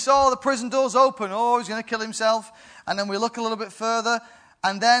up and he saw the prison doors open. Oh, he's going to kill himself. And then we look a little bit further.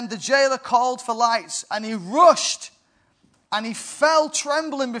 And then the jailer called for lights and he rushed and he fell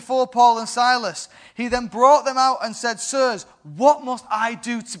trembling before Paul and Silas. He then brought them out and said, "Sirs, what must I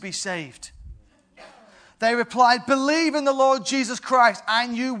do to be saved?" They replied, "Believe in the Lord Jesus Christ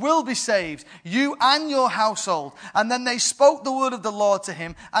and you will be saved, you and your household." And then they spoke the word of the Lord to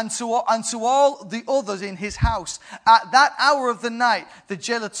him and to all the others in his house. At that hour of the night, the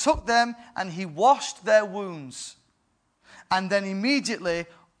jailer took them and he washed their wounds. And then immediately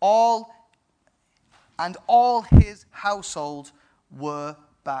all his household were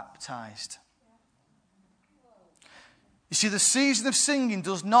baptized. You see, the season of singing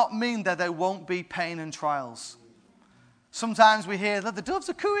does not mean that there won't be pain and trials. Sometimes we hear that the doves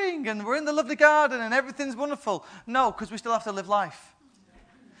are cooing and we're in the lovely garden and everything's wonderful. No, because we still have to live life.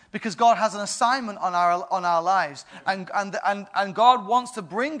 Because God has an assignment on our lives. And God wants to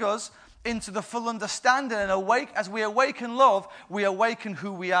bring us into the full understanding and as we awaken love, we awaken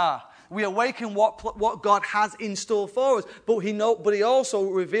who we are. We awaken what God has in store for us. But He also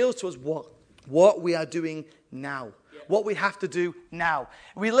reveals to us what we are doing now. What we have to do now.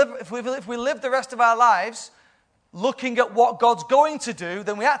 If we live the rest of our lives looking at what God's going to do,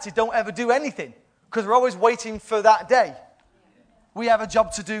 then we actually don't ever do anything. Because we're always waiting for that day. We have a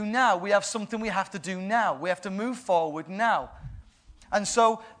job to do now. We have something we have to do now. We have to move forward now. And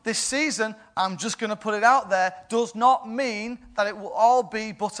so this season, I'm just going to put it out there, does not mean that it will all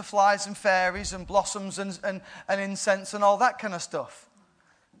be butterflies and fairies and blossoms and incense and all that kind of stuff.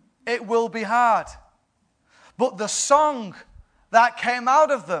 It will be hard. But the song that came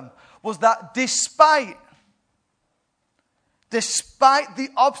out of them was that despite the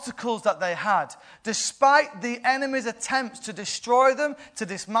obstacles that they had, despite the enemy's attempts to destroy them, to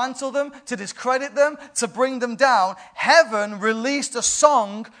dismantle them, to discredit them, to bring them down, heaven released a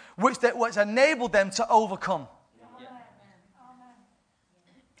song which enabled them to overcome.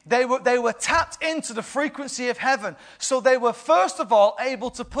 They were tapped into the frequency of heaven. So they were first of all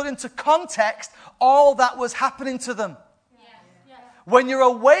able to put into context all that was happening to them. When you're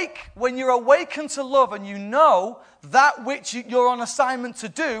awakened to love and you know that which you're on assignment to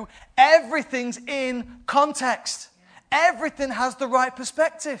do, everything's in context. Everything has the right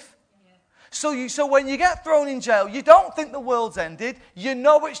perspective. So when you get thrown in jail, you don't think the world's ended. You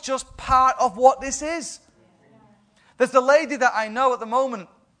know it's just part of what this is. There's a lady that I know at the moment.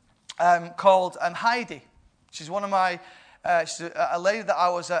 called Heidi. She's one of my, she's a lady that I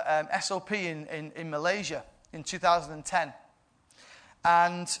was at SOP in Malaysia in 2010.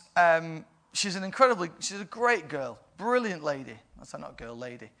 And she's a great girl, brilliant lady. That's not girl,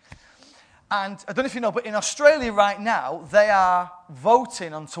 lady. And I don't know if you know, but in Australia right now, they are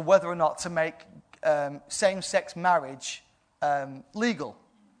voting on to whether or not to make same-sex marriage legal.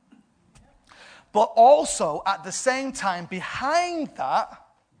 But also, at the same time, behind that,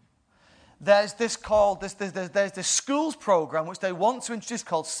 there's this schools program which they want to introduce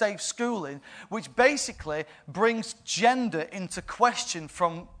called Safe Schooling, which basically brings gender into question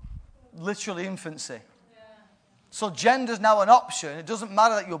from literally infancy. So gender is now an option. It doesn't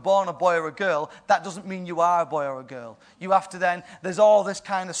matter that you're born a boy or a girl. That doesn't mean you are a boy or a girl. You have to then, there's all this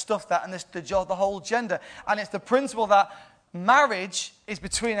kind of stuff that, and the whole gender. And it's the principle that marriage is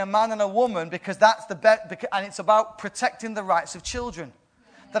between a man and a woman because that's the best, and it's about protecting the rights of children.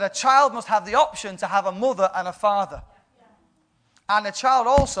 That a child must have the option to have a mother and a father. And a child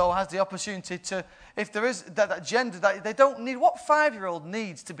also has the opportunity to, if there is that gender, that they don't need, what 5-year-old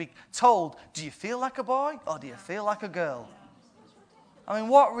needs to be told, do you feel like a boy or do you feel like a girl? I mean,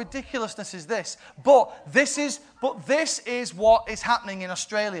 what ridiculousness is this? But this is what is happening in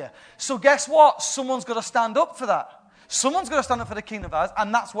Australia. So guess what? Someone's got to stand up for that. Someone's got to stand up for the kingdom of ours,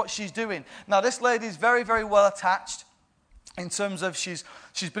 and that's what she's doing. Now, this lady is very, very well attached. In terms of she's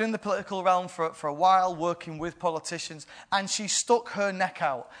been in the political realm for a while, working with politicians, and she stuck her neck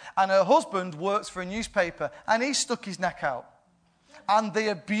out. And her husband works for a newspaper, and he stuck his neck out. And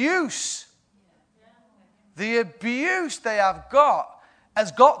the abuse they have got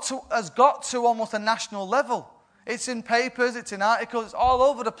has got to almost a national level. It's in papers, it's in articles, it's all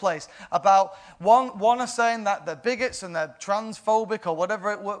over the place about one are saying that they're bigots and they're transphobic or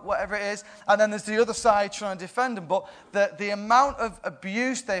whatever it is, and then there's the other side trying to defend them. But the amount of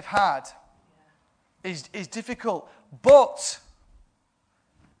abuse they've had is difficult. But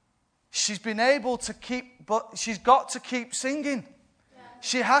she's been able to but she's got to keep singing.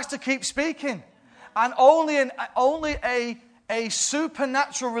 She has to keep speaking, and only a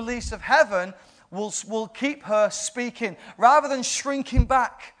supernatural release of heaven will keep her speaking rather than shrinking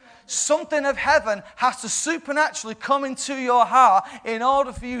back. Something of heaven has to supernaturally come into your heart in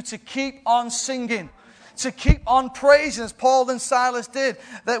order for you to keep on singing, to keep on praising, as Paul and Silas did.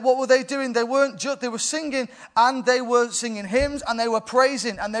 What were they doing? They weren't just, they were singing, and they were singing hymns, and they were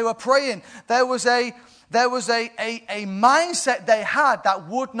praising, and they were praying. There was a mindset they had that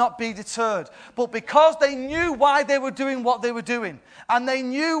would not be deterred. But because they knew why they were doing what they were doing, and they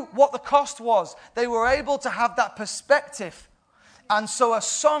knew what the cost was, they were able to have that perspective. And so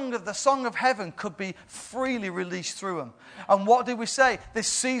the song of heaven could be freely released through them. And what did we say? This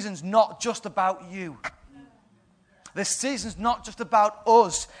season's not just about you. This season's not just about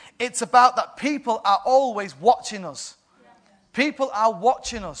us. It's about that people are always watching us. People are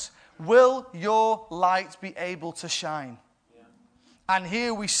watching us. Will your light be able to shine? And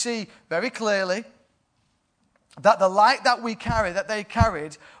here we see very clearly that the light that they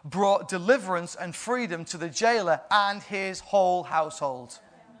carried, brought deliverance and freedom to the jailer and his whole household.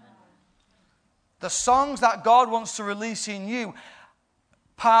 The songs that God wants to release in you,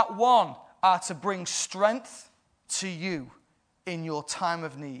 part 1, are to bring strength to you in your time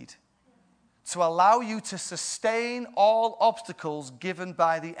of need, to allow you to sustain all obstacles given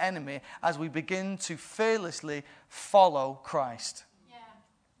by the enemy as we begin to fearlessly follow Christ. Yeah.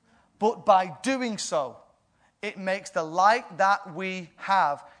 But by doing so, it makes the light that we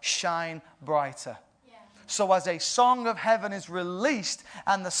have shine brighter. Yeah. So as a song of heaven is released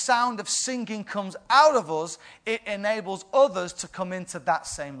and the sound of singing comes out of us, it enables others to come into that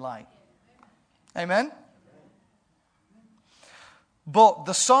same light. Amen? But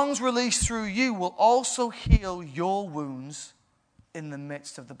the songs released through you will also heal your wounds in the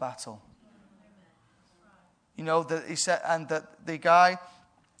midst of the battle. You know, that he said, and that the guy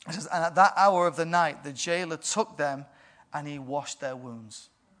says, and at that hour of the night, the jailer took them and he washed their wounds.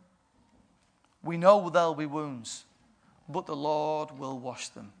 We know there'll be wounds, but the Lord will wash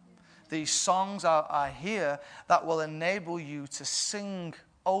them. These songs are here that will enable you to sing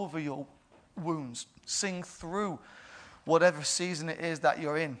over your wounds, sing through whatever season it is that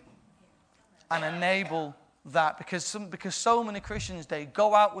you're in, and enable that, because so many Christians, they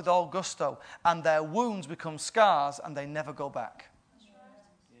go out with all gusto and their wounds become scars and they never go back.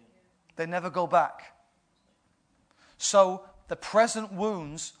 They never go back. So the present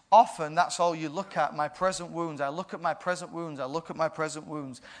wounds, often that's all you look at, my present wounds. I look at my present wounds. I look at my present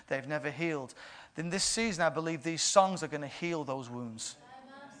wounds. They've never healed. In this season, I believe these songs are going to heal those wounds.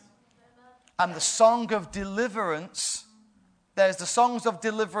 And the song of deliverance, there's the songs of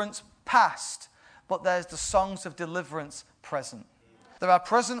deliverance past, but there's the songs of deliverance present. There are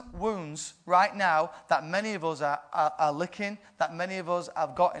present wounds right now that many of us are licking, that many of us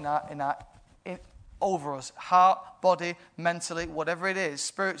have got over us, heart, body, mentally, whatever it is,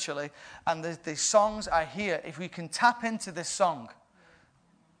 spiritually. And the songs are here. If we can tap into this song,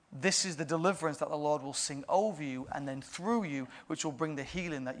 this is the deliverance that the Lord will sing over you and then through you, which will bring the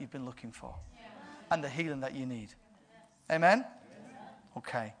healing that you've been looking for and the healing that you need. Amen?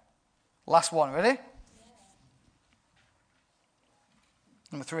 Okay. Last one. Ready?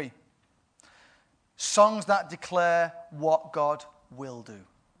 Number 3. Songs that declare what God will do.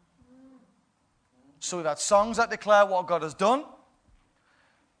 So we've had songs that declare what God has done.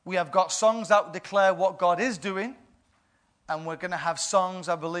 We have got songs that declare what God is doing. And we're going to have songs,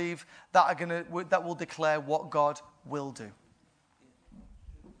 I believe, that will declare what God will do.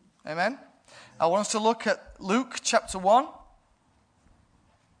 Amen? I want us to look at Luke chapter 1.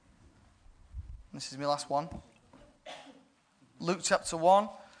 This is my last one. Luke chapter 1,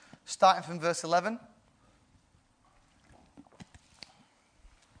 starting from verse 11.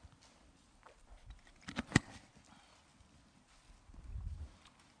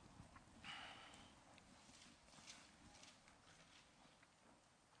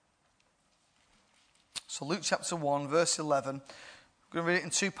 So Luke chapter 1, verse 11. I'm going to read it in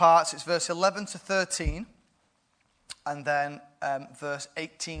 2 parts. It's verse 11 to 13, and then verse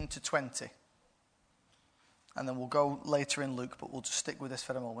 18 to 20. And then we'll go later in Luke, but we'll just stick with this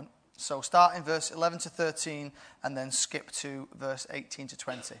for the moment. So start in verse 11 to 13, and then skip to verse 18 to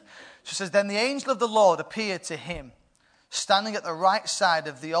 20. So it says, Then the angel of the Lord appeared to him, standing at the right side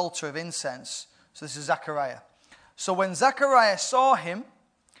of the altar of incense. So this is Zechariah. So when Zechariah saw him,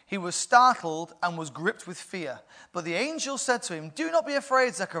 he was startled and was gripped with fear. But the angel said to him, Do not be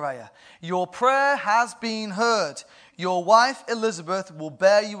afraid, Zechariah. Your prayer has been heard. Your wife Elizabeth will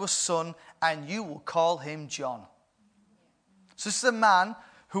bear you a son, and you will call him John. So this is a man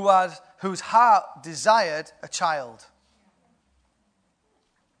whose heart desired a child.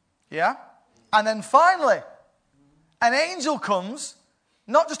 Yeah? And then finally, an angel comes,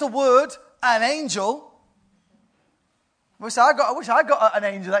 not just a word, an angel. I wish I got an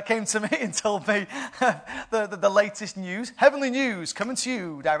angel that came to me and told me the latest news. Heavenly news coming to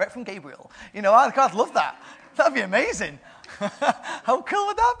you direct from Gabriel. You know, I'd love that. That'd be amazing. How cool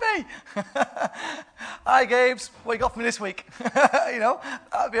would that be? Hi, Gabes. What you got for me this week? You know,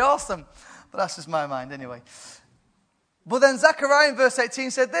 that'd be awesome. But that's just my mind anyway. But then Zechariah in verse 18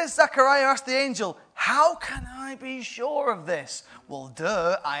 said this. Zechariah asked the angel, How can I be sure of this? Well,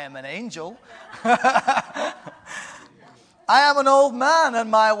 duh, I am an angel. I am an old man and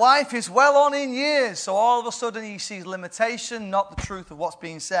my wife is well on in years. So all of a sudden he sees limitation, not the truth of what's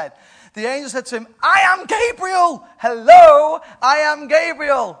being said. The angel said to him, I am Gabriel. Hello, I am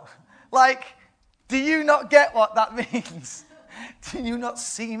Gabriel. Like, do you not get what that means? Do you not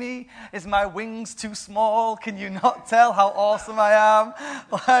see me? Is my wings too small? Can you not tell how awesome I am?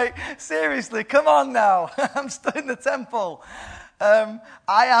 Like, seriously, come on now. I'm still in the temple. I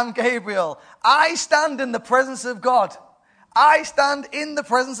am Gabriel. I stand in the presence of God. I stand in the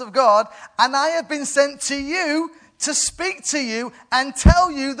presence of God, and I have been sent to you to speak to you and tell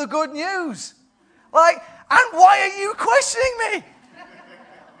you the good news. Like, and why are you questioning me?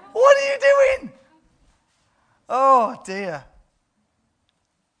 What are you doing? Oh, dear.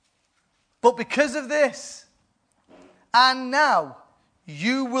 But because of this, and now,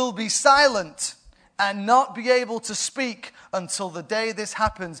 you will be silent and not be able to speak until the day this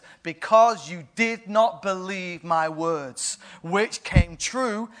happens, because you did not believe my words, which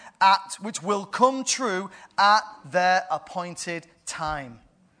will come true at their appointed time.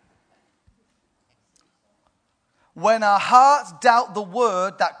 When our hearts doubt the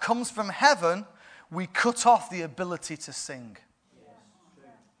word that comes from heaven, we cut off the ability to sing.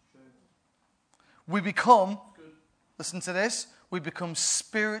 We become, listen to this, we become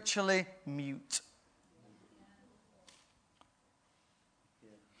spiritually mute.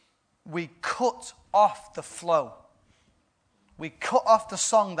 We cut off the flow. We cut off the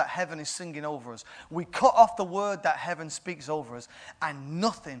song that heaven is singing over us. We cut off the word that heaven speaks over us, and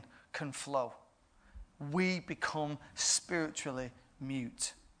nothing can flow. We become spiritually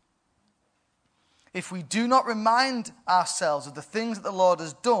mute. If we do not remind ourselves of the things that the Lord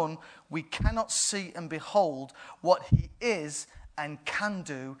has done, we cannot see and behold what he is and can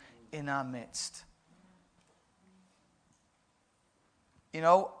do in our midst. You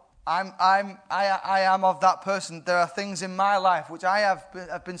know, I am of that person. There are things in my life which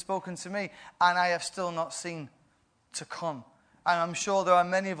have been spoken to me, and I have still not seen to come. And I'm sure there are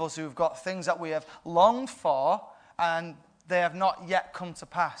many of us who've got things that we have longed for, and they have not yet come to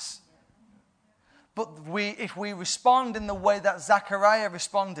pass. But if we respond in the way that Zechariah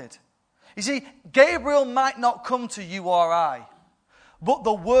responded. You see, Gabriel might not come to you or I, but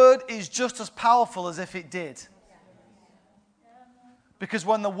the word is just as powerful as if it did. Because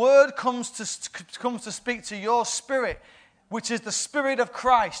when the word comes to speak to your spirit, which is the Spirit of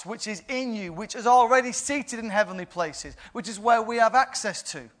Christ, which is in you, which is already seated in heavenly places, which is where we have access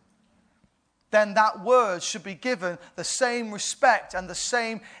to, then that word should be given the same respect and the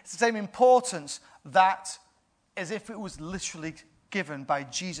same importance that as if it was literally given by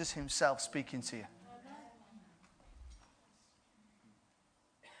Jesus himself speaking to you.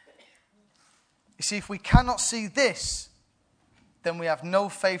 You see, if we cannot see this, then we have no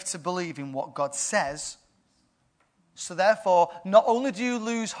faith to believe in what God says. So therefore, not only do you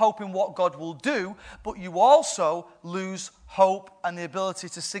lose hope in what God will do, but you also lose hope and the ability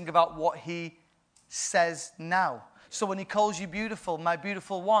to sing about what he says now. So when he calls you beautiful, my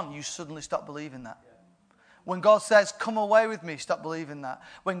beautiful one, you suddenly stop believing that. When God says, come away with me, stop believing that.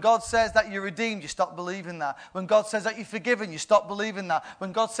 When God says that you're redeemed, you stop believing that. When God says that you're forgiven, you stop believing that.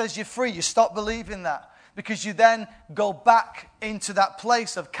 When God says you're free, you stop believing that. Because you then go back into that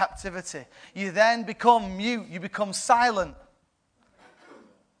place of captivity. You then become mute. You become silent.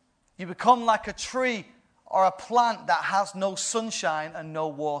 You become like a tree or a plant that has no sunshine and no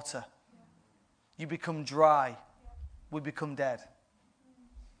water. You become dry. We become dead.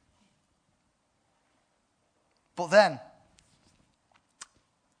 But then,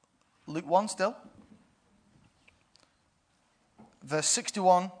 Luke 1 still, verse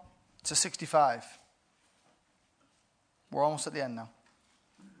 61 to 65. We're almost at the end now.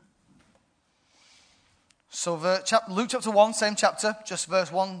 So Luke chapter 1, same chapter, just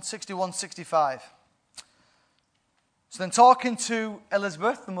verse 1, 61, 65. So then talking to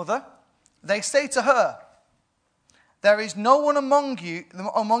Elizabeth, the mother, they say to her, there is no one among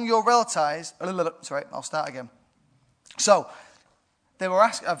your relatives. Sorry, I'll start again. So, they were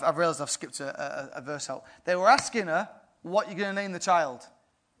asking, I've realized I've skipped a verse out. They were asking her, what are you going to name the child?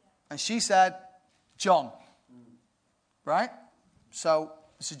 And she said, John. Right? So,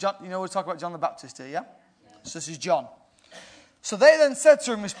 this is John. You know, we're talking about John the Baptist here, yeah? So this is John. So they then said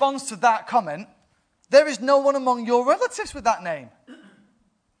to her in response to that comment, there is no one among your relatives with that name.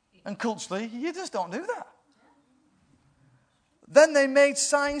 And culturally, you just don't do that. Then they made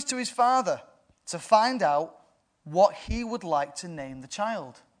signs to his father to find out what he would like to name the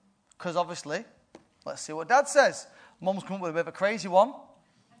child. Because obviously, let's see what Dad says. Mum's come up with a bit of a crazy one.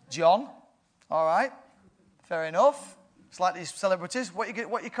 John. All right. Fair enough. It's like these celebrities. What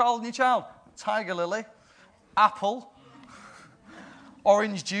you calling your child? Tiger lily. Apple.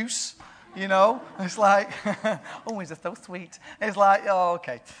 Orange juice. You know. It's like, oh, he's so sweet. It's like, oh,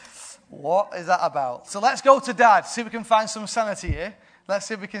 okay. What is that about? So let's go to Dad. See if we can find some sanity here. Let's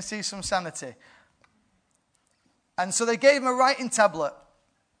see if we can see some sanity. And so they gave him a writing tablet.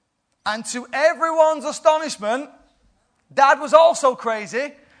 And to everyone's astonishment, Dad was also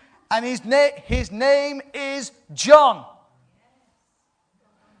crazy. And his name is John.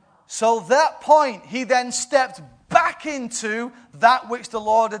 So at that point, he then stepped back into that which the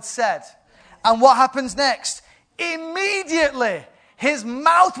Lord had said. And what happens next? Immediately, his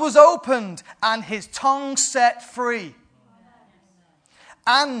mouth was opened and his tongue set free.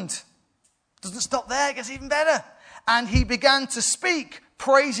 And doesn't stop there, it gets even better. And he began to speak,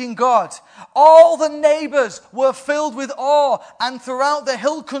 praising God. All the neighbors were filled with awe, and throughout the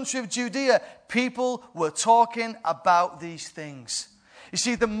hill country of Judea, people were talking about these things. You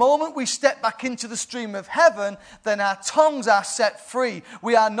see, the moment we step back into the stream of heaven, then our tongues are set free.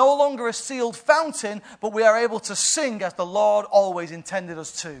 We are no longer a sealed fountain, but we are able to sing as the Lord always intended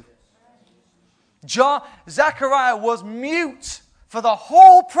us to. Zechariah was mute for the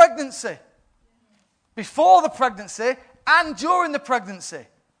whole pregnancy. Before the pregnancy and during the pregnancy.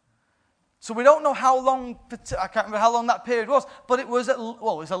 So we don't know how long, I can't remember how long that period was, but it was at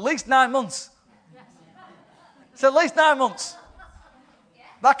least 9 months. It's at least 9 months.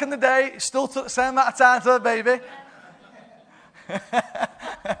 Back in the day, it still took the same amount of time to have a baby.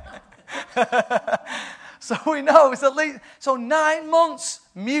 So we know it's at least, 9 months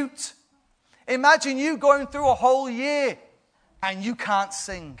mute. Imagine you going through a whole year and you can't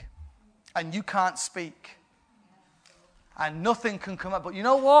sing. And you can't speak. And nothing can come up. But you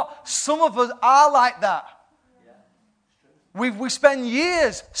know what? Some of us are like that. We spend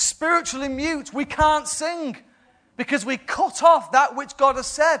years spiritually mute. We can't sing. Because we cut off that which God has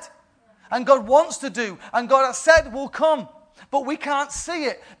said. And God wants to do. And God has said will come. But we can't see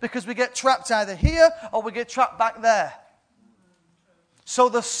it. Because we get trapped either here or we get trapped back there. So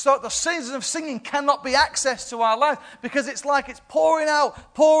the season of singing cannot be accessed to our lives because it's like it's pouring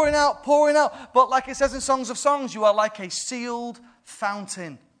out, pouring out, pouring out. But like it says in Songs of Songs, you are like a sealed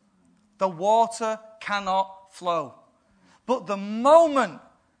fountain. The water cannot flow. But the moment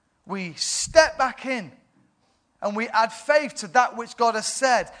we step back in and we add faith to that which God has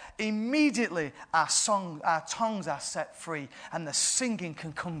said, immediately our tongues are set free and the singing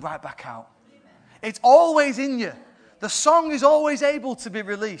can come right back out. It's always in you. The song is always able to be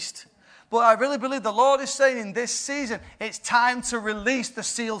released. But I really believe the Lord is saying in this season, it's time to release the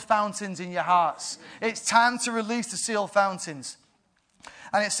sealed fountains in your hearts. It's time to release the sealed fountains.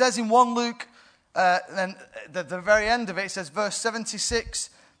 And it says in 1 Luke, and the very end of it, it says verse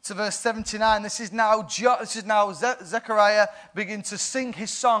 76 to verse 79. This is now Zechariah begin to sing his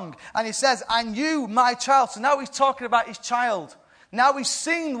song. And he says, and you, my child. So now he's talking about his child. Now he's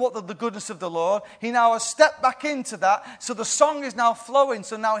seen the goodness of the Lord. He now has stepped back into that. So the song is now flowing.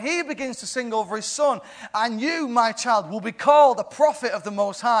 So now he begins to sing over his son. And you, my child, will be called a prophet of the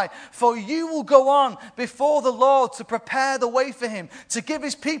Most High. For you will go on before the Lord to prepare the way for him, to give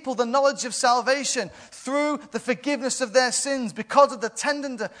his people the knowledge of salvation through the forgiveness of their sins, because of the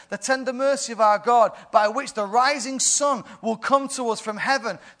tender mercy of our God, by which the rising sun will come to us from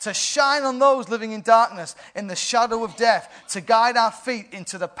heaven, to shine on those living in darkness, in the shadow of death, to guide our feet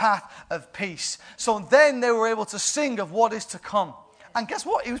into the path of peace. So then they were able to sing of what is to come. And guess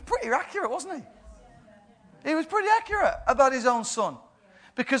what? He was pretty accurate, wasn't he? He was pretty accurate about his own son.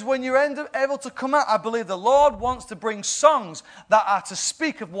 Because when you're able to come out, I believe the Lord wants to bring songs that are to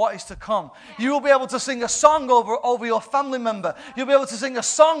speak of what is to come. You will be able to sing a song over your family member. You'll be able to sing a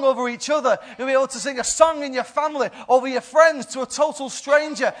song over each other. You'll be able to sing a song in your family, over your friends, to a total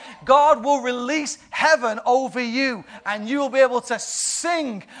stranger. God will release heaven over you, and you will be able to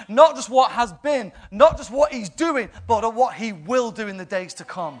sing not just what has been, not just what he's doing, but of what he will do in the days to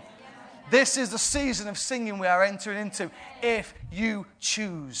come. This is the season of singing we are entering into, if you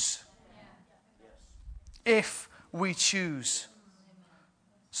choose. If we choose.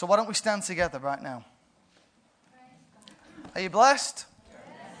 So why don't we stand together right now? Are you blessed?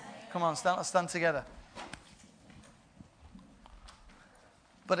 Come on, let's stand together.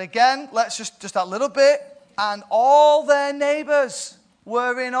 But again, let's just that little bit. And all their neighbors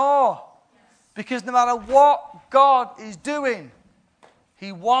were in awe. Because no matter what God is doing,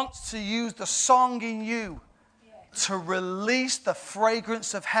 he wants to use the song in you to release the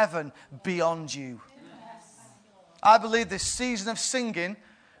fragrance of heaven beyond you. I believe this season of singing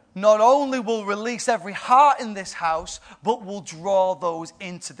not only will release every heart in this house, but will draw those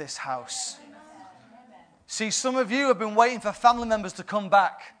into this house. See, some of you have been waiting for family members to come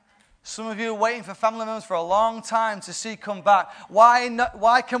back. Some of you are waiting for family members for a long time to see come back.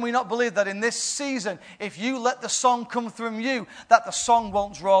 Why can we not believe that in this season, if you let the song come from you, that the song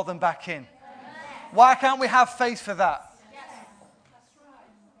won't draw them back in? Why can't we have faith for that?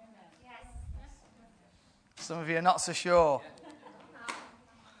 Some of you are not so sure.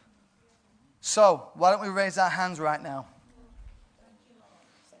 So, why don't we raise our hands right now?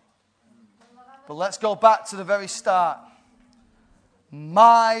 But let's go back to the very start.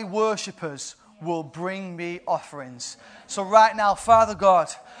 My worshippers will bring me offerings. So right now, Father God,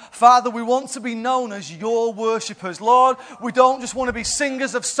 Father, we want to be known as your worshippers. Lord, we don't just want to be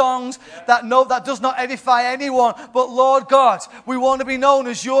singers of songs that does not edify anyone. But Lord God, we want to be known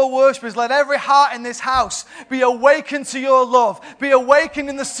as your worshippers. Let every heart in this house be awakened to your love. Be awakened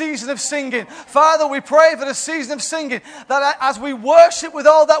in the season of singing. Father, we pray for the season of singing, that as we worship with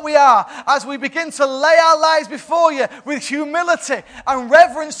all that we are, as we begin to lay our lives before you with humility and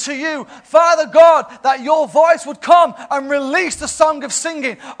reverence to you, Father God, that your voice would come and release the song of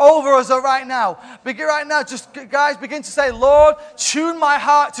singing over us right now. Begin right now. Just guys, begin to say, Lord, tune my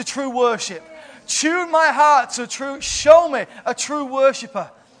heart to true worship. Tune my heart to show me a true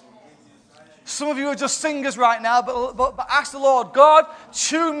worshipper. Some of you are just singers right now, but ask the Lord, God,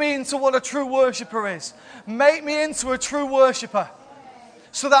 tune me into what a true worshipper is. Make me into a true worshipper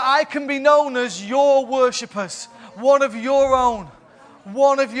so that I can be known as your worshippers, one of your own.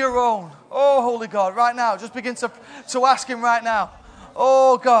 One of your own. Oh, Holy God, right now, just begin to ask him right now.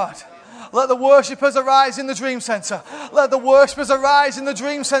 Oh, God, let the worshippers arise in the Dream Center. Let the worshippers arise in the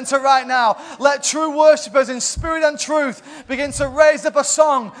Dream Center right now. Let true worshippers in spirit and truth begin to raise up a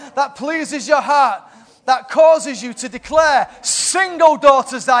song that pleases your heart, that causes you to declare, sing, O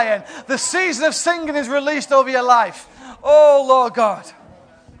daughter Zion. The season of singing is released over your life. Oh, Lord God.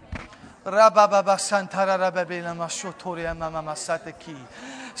 Rababa Santara Rababina Mashotoria Mama Masateki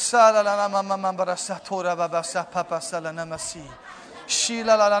Salala Mama Barasatora Babasa Papa Salanamasi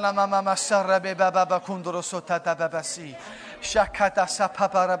Shila Lana Mama Masarabe Baba Kundoro Sotata Babasi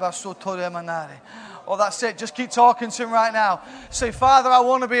Oh, that's it. Just keep talking to him right now. Say, Father, I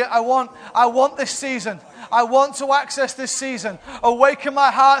want this season. I want to access this season. Awaken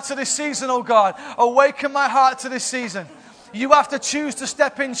my heart to this season, oh God. Awaken my heart to this season. You have to choose to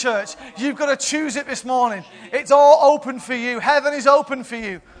step in, church. You've got to choose it this morning. It's all open for you. Heaven is open for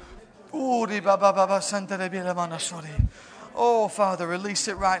you. Oh, Father, release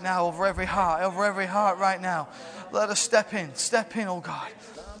it right now over every heart right now. Let us step in, oh God.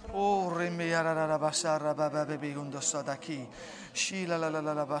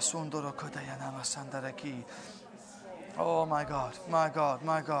 Oh, my God, my God,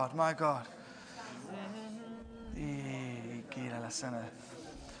 my God, my God.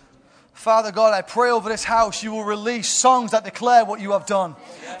 Father God, I pray over this house you will release songs that declare what you have done.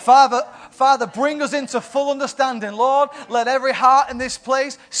 Father, bring us into full understanding. Lord, let every heart in this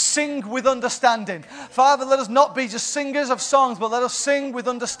place sing with understanding. Father, let us not be just singers of songs, but let us sing with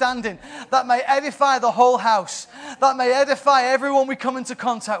understanding that may edify the whole house, that may edify everyone we come into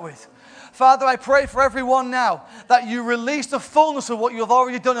contact with. Father, I pray for everyone now that you release the fullness of what you have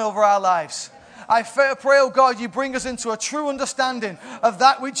already done over our lives. I pray, oh God, you bring us into a true understanding of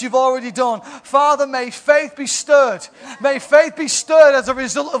that which you've already done. Father, may faith be stirred. May faith be stirred as a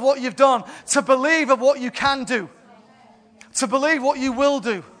result of what you've done, to believe of what you can do, to believe what you will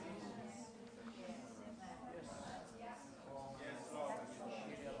do.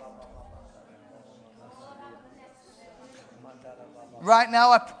 Right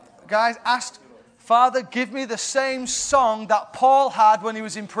now, guys, ask, Father, give me the same song that Paul had when he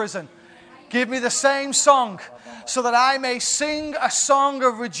was in prison. Give me the same song so that I may sing a song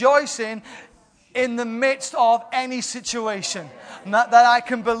of rejoicing in the midst of any situation. That I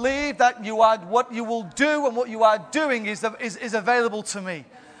can believe that what you will do and what you are doing is available to me.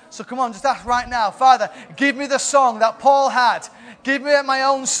 So come on, just ask right now, Father, give me the song that Paul had. Give me my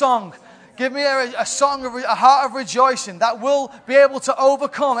own song. Give me a song, a heart of rejoicing that will be able to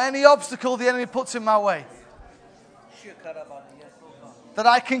overcome any obstacle the enemy puts in my way. That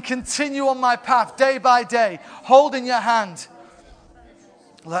I can continue on my path day by day, holding your hand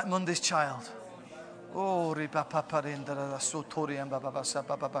like Monday's child.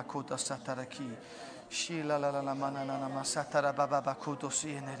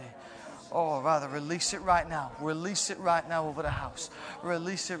 Oh, rather, release it right now. Release it right now over the house.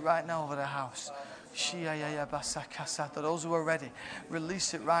 Release it right now over the house. Those who are ready,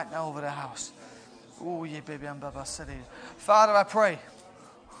 release it right now over the house. Oh, yeah, baby, Father,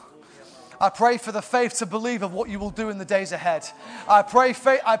 I pray for the faith to believe of what you will do in the days ahead. I pray,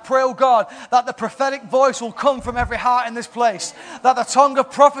 oh God, that the prophetic voice will come from every heart in this place. That the tongue of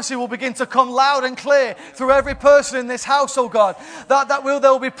prophecy will begin to come loud and clear through every person in this house, oh God. There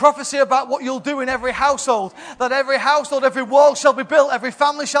will be prophecy about what you'll do in every household. That every household, every wall shall be built, every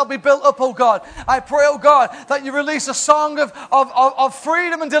family shall be built up, oh God. I pray, oh God, that you release a song of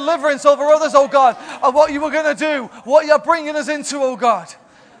freedom and deliverance over others, oh God, of what you were going to do, what you're bringing us into, oh God.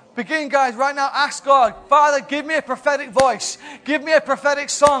 Begin, guys, right now. Ask God, Father, give me a prophetic voice. Give me a prophetic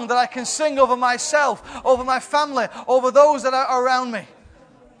song that I can sing over myself, over my family, over those that are around me.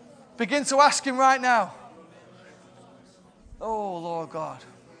 Begin to ask Him right now. Oh, Lord God.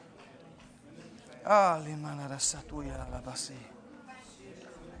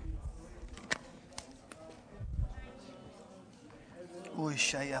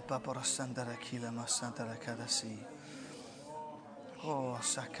 Oh,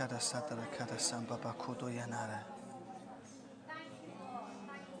 sakada satara kada samba bakudo yanara.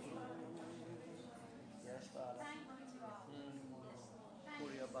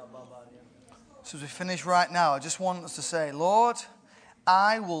 So as we finish right now, I just want us to say, Lord,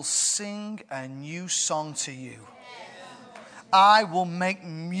 I will sing a new song to you. I will make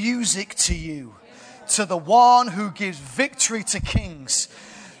music to you, to the one who gives victory to kings,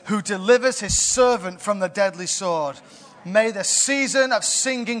 who delivers his servant from the deadly sword. May the season of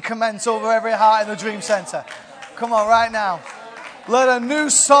singing commence over every heart in the Dream Center. Come on, right now. Let a new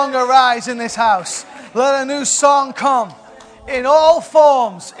song arise in this house. Let a new song come in all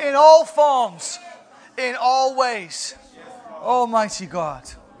forms, in all ways. Almighty God,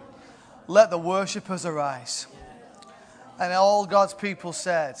 let the worshipers arise. And all God's people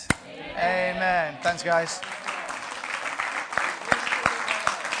said, Amen. Thanks, guys.